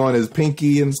spinning on his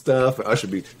pinky and stuff. Usher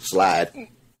be slide.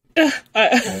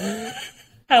 I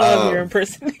love your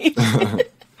impersonation.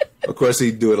 Of course,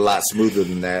 he'd do it a lot smoother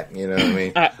than that. You know what I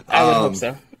mean? I would hope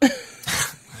so.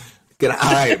 All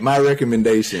right, my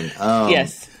recommendation.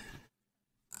 Yes.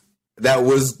 That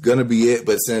was gonna be it,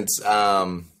 but since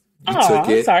you took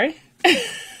it, sorry.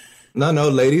 No,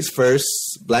 ladies first.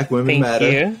 Black women Thank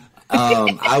matter. You.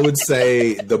 I would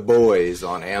say The Boys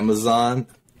on Amazon.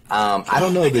 I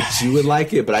don't know that you would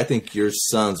like it, but I think your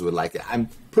sons would like it. I'm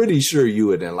pretty sure you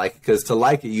wouldn't like it, because to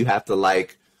like it, you have to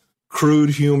like crude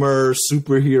humor,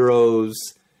 superheroes,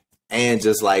 and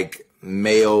just like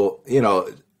male,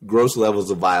 gross levels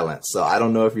of violence. So I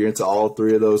don't know if you're into all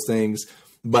three of those things,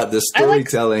 but the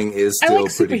storytelling is still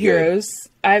pretty good.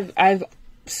 I've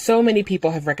so many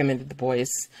people have recommended The Boys,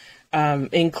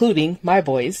 including my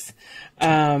boys.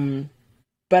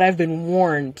 But I've been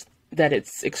warned that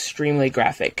it's extremely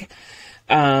graphic.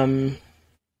 And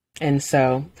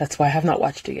so that's why I have not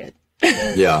watched it yet.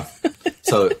 Yeah.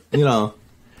 So,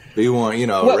 be warned,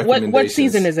 recommendations. What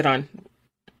season is it on?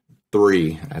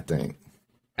 3, I think.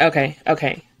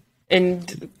 Okay.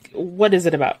 And what is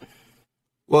it about?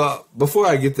 Well, before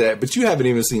I get that, but you haven't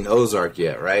even seen Ozark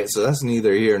yet, right? So that's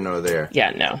neither here nor there. Yeah,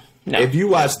 no. If you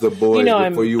watch The Boys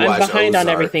before you watch Ozark, I'm behind on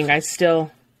everything.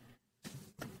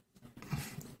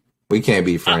 We can't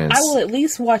be friends. I will at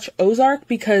least watch Ozark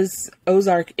because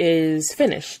Ozark is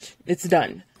finished. It's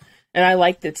done. And I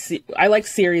like that. I like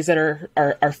series that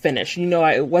are finished.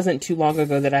 It wasn't too long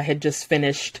ago that I had just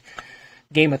finished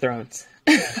Game of Thrones.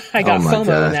 I got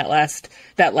FOMO in that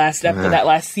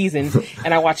last season,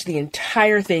 and I watched the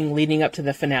entire thing leading up to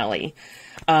the finale.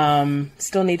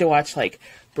 Still need to watch like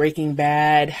Breaking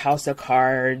Bad, House of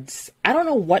Cards. I don't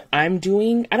know what I'm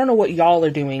doing. I don't know what y'all are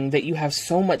doing that you have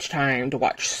so much time to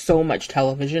watch so much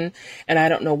television, and I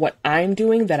don't know what I'm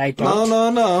doing that I don't.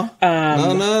 No.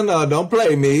 Don't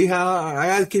play me. I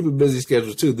got to keep a busy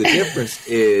schedule too. The difference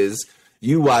is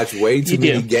you watch way too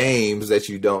many games that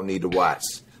you don't need to watch.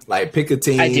 Like pick a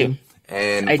team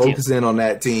and focus in on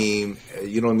that team.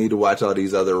 You don't need to watch all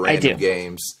these other random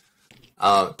games.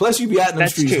 Plus, you be out in the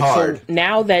streets hard. So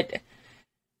now that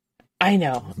I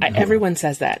know, everyone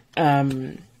says that.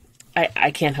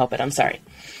 I can't help it. I'm sorry.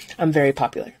 I'm very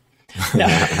popular. No.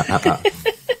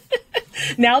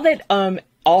 Now that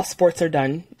all sports are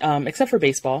done, except for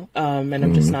baseball, and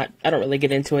I'm just not. I don't really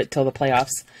get into it till the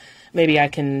playoffs. Maybe I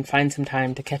can find some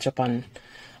time to catch up on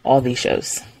all these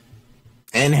shows.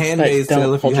 And Handmaid's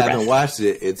Tale, if you haven't watched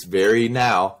it, it's very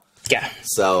now. Yeah.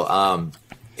 So,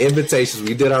 invitations.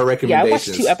 We did our recommendations. Yeah, I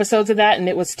watched 2 episodes of that, and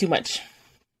it was too much.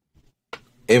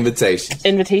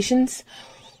 Invitations.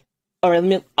 Or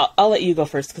I'll let you go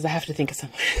first because I have to think of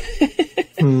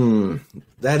something.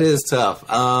 That is tough.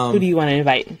 Who do you want to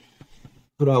invite?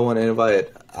 Who do I want to invite?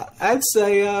 I'd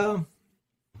say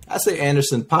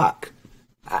Anderson .Paak.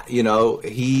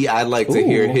 I'd like to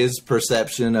hear his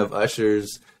perception of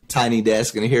Usher's Tiny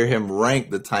Desk and hear him rank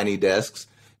the Tiny Desks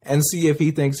and see if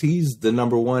he thinks he's the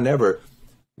number one ever.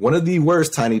 One of the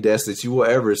worst Tiny Desks that you will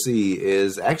ever see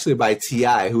is actually by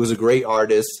T.I., who is a great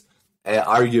artist,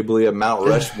 arguably a Mount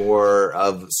Rushmore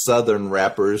of Southern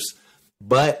rappers.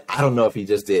 But I don't know if he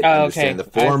just didn't understand the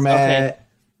format,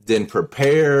 didn't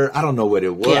prepare. I don't know what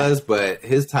it was, but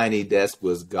his Tiny Desk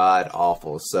was god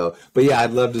awful. So, but yeah,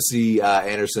 I'd love to see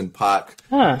Anderson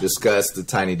 .Paak discuss the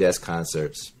Tiny Desk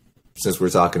concerts since we're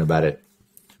talking about it.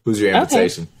 Who's your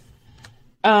invitation?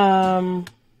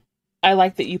 I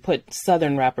like that you put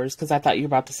Southern rappers because I thought you were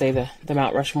about to say the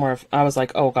Mount Rushmore. I was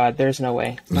like, oh God, there's no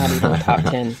way. Not even top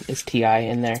 10 is T.I.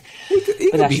 in there. He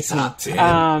could be top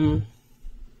 10.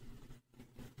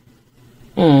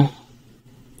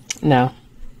 No.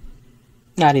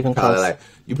 Not even close.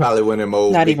 You probably one of them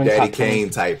old Big Daddy Kane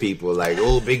type people. Like,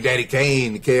 Big Daddy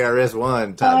Kane,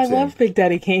 KRS-One, top 10. I love Big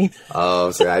Daddy Kane.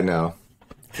 Oh, so I know.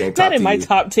 Can't Not in my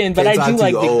top 10, but I do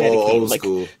like Big Daddy Kane. Like,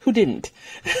 who didn't?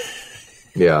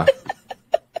 Yeah.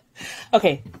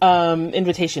 Okay.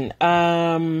 Invitation.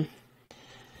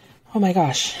 Oh my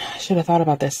gosh, I should have thought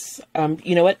about this.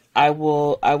 You know what? I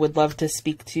would love to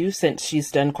speak to, since she's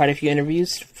done quite a few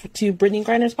interviews, to Brittney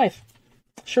Griner's wife,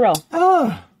 Sherelle.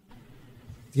 Ah,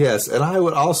 yes, and I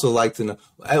would also like to know,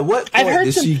 at what point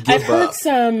did she give up? I've heard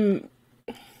some.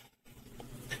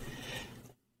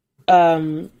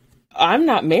 I'm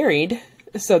not married,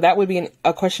 so that would be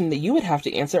a question that you would have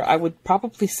to answer. I would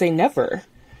probably say never.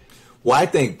 Well, I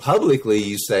think publicly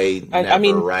you say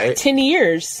never, right? 10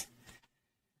 years.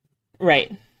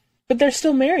 Right. But they're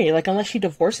still married. Like, unless she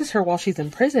divorces her while she's in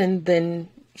prison, then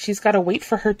she's got to wait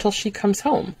for her till she comes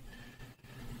home.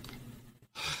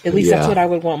 At least that's what I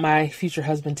would want my future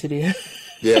husband to do.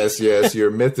 Yes,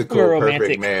 your mythical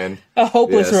perfect man. A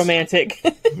hopeless romantic.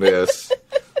 Yes.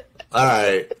 All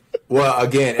right. Well,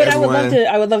 again, but everyone,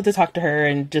 I would love to talk to her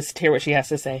and just hear what she has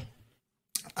to say.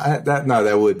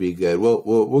 That would be good.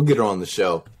 We'll get her on the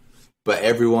show. But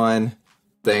everyone,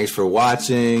 thanks for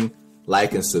watching.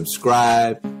 Like and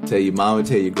subscribe. Tell your mama,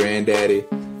 tell your granddaddy.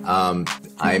 I'm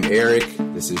Eric.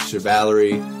 This is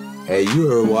Chevalerie. Hey,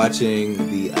 you are watching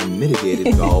the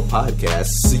Unmitigated Gall podcast.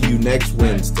 See you next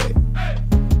Wednesday.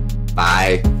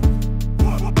 Bye.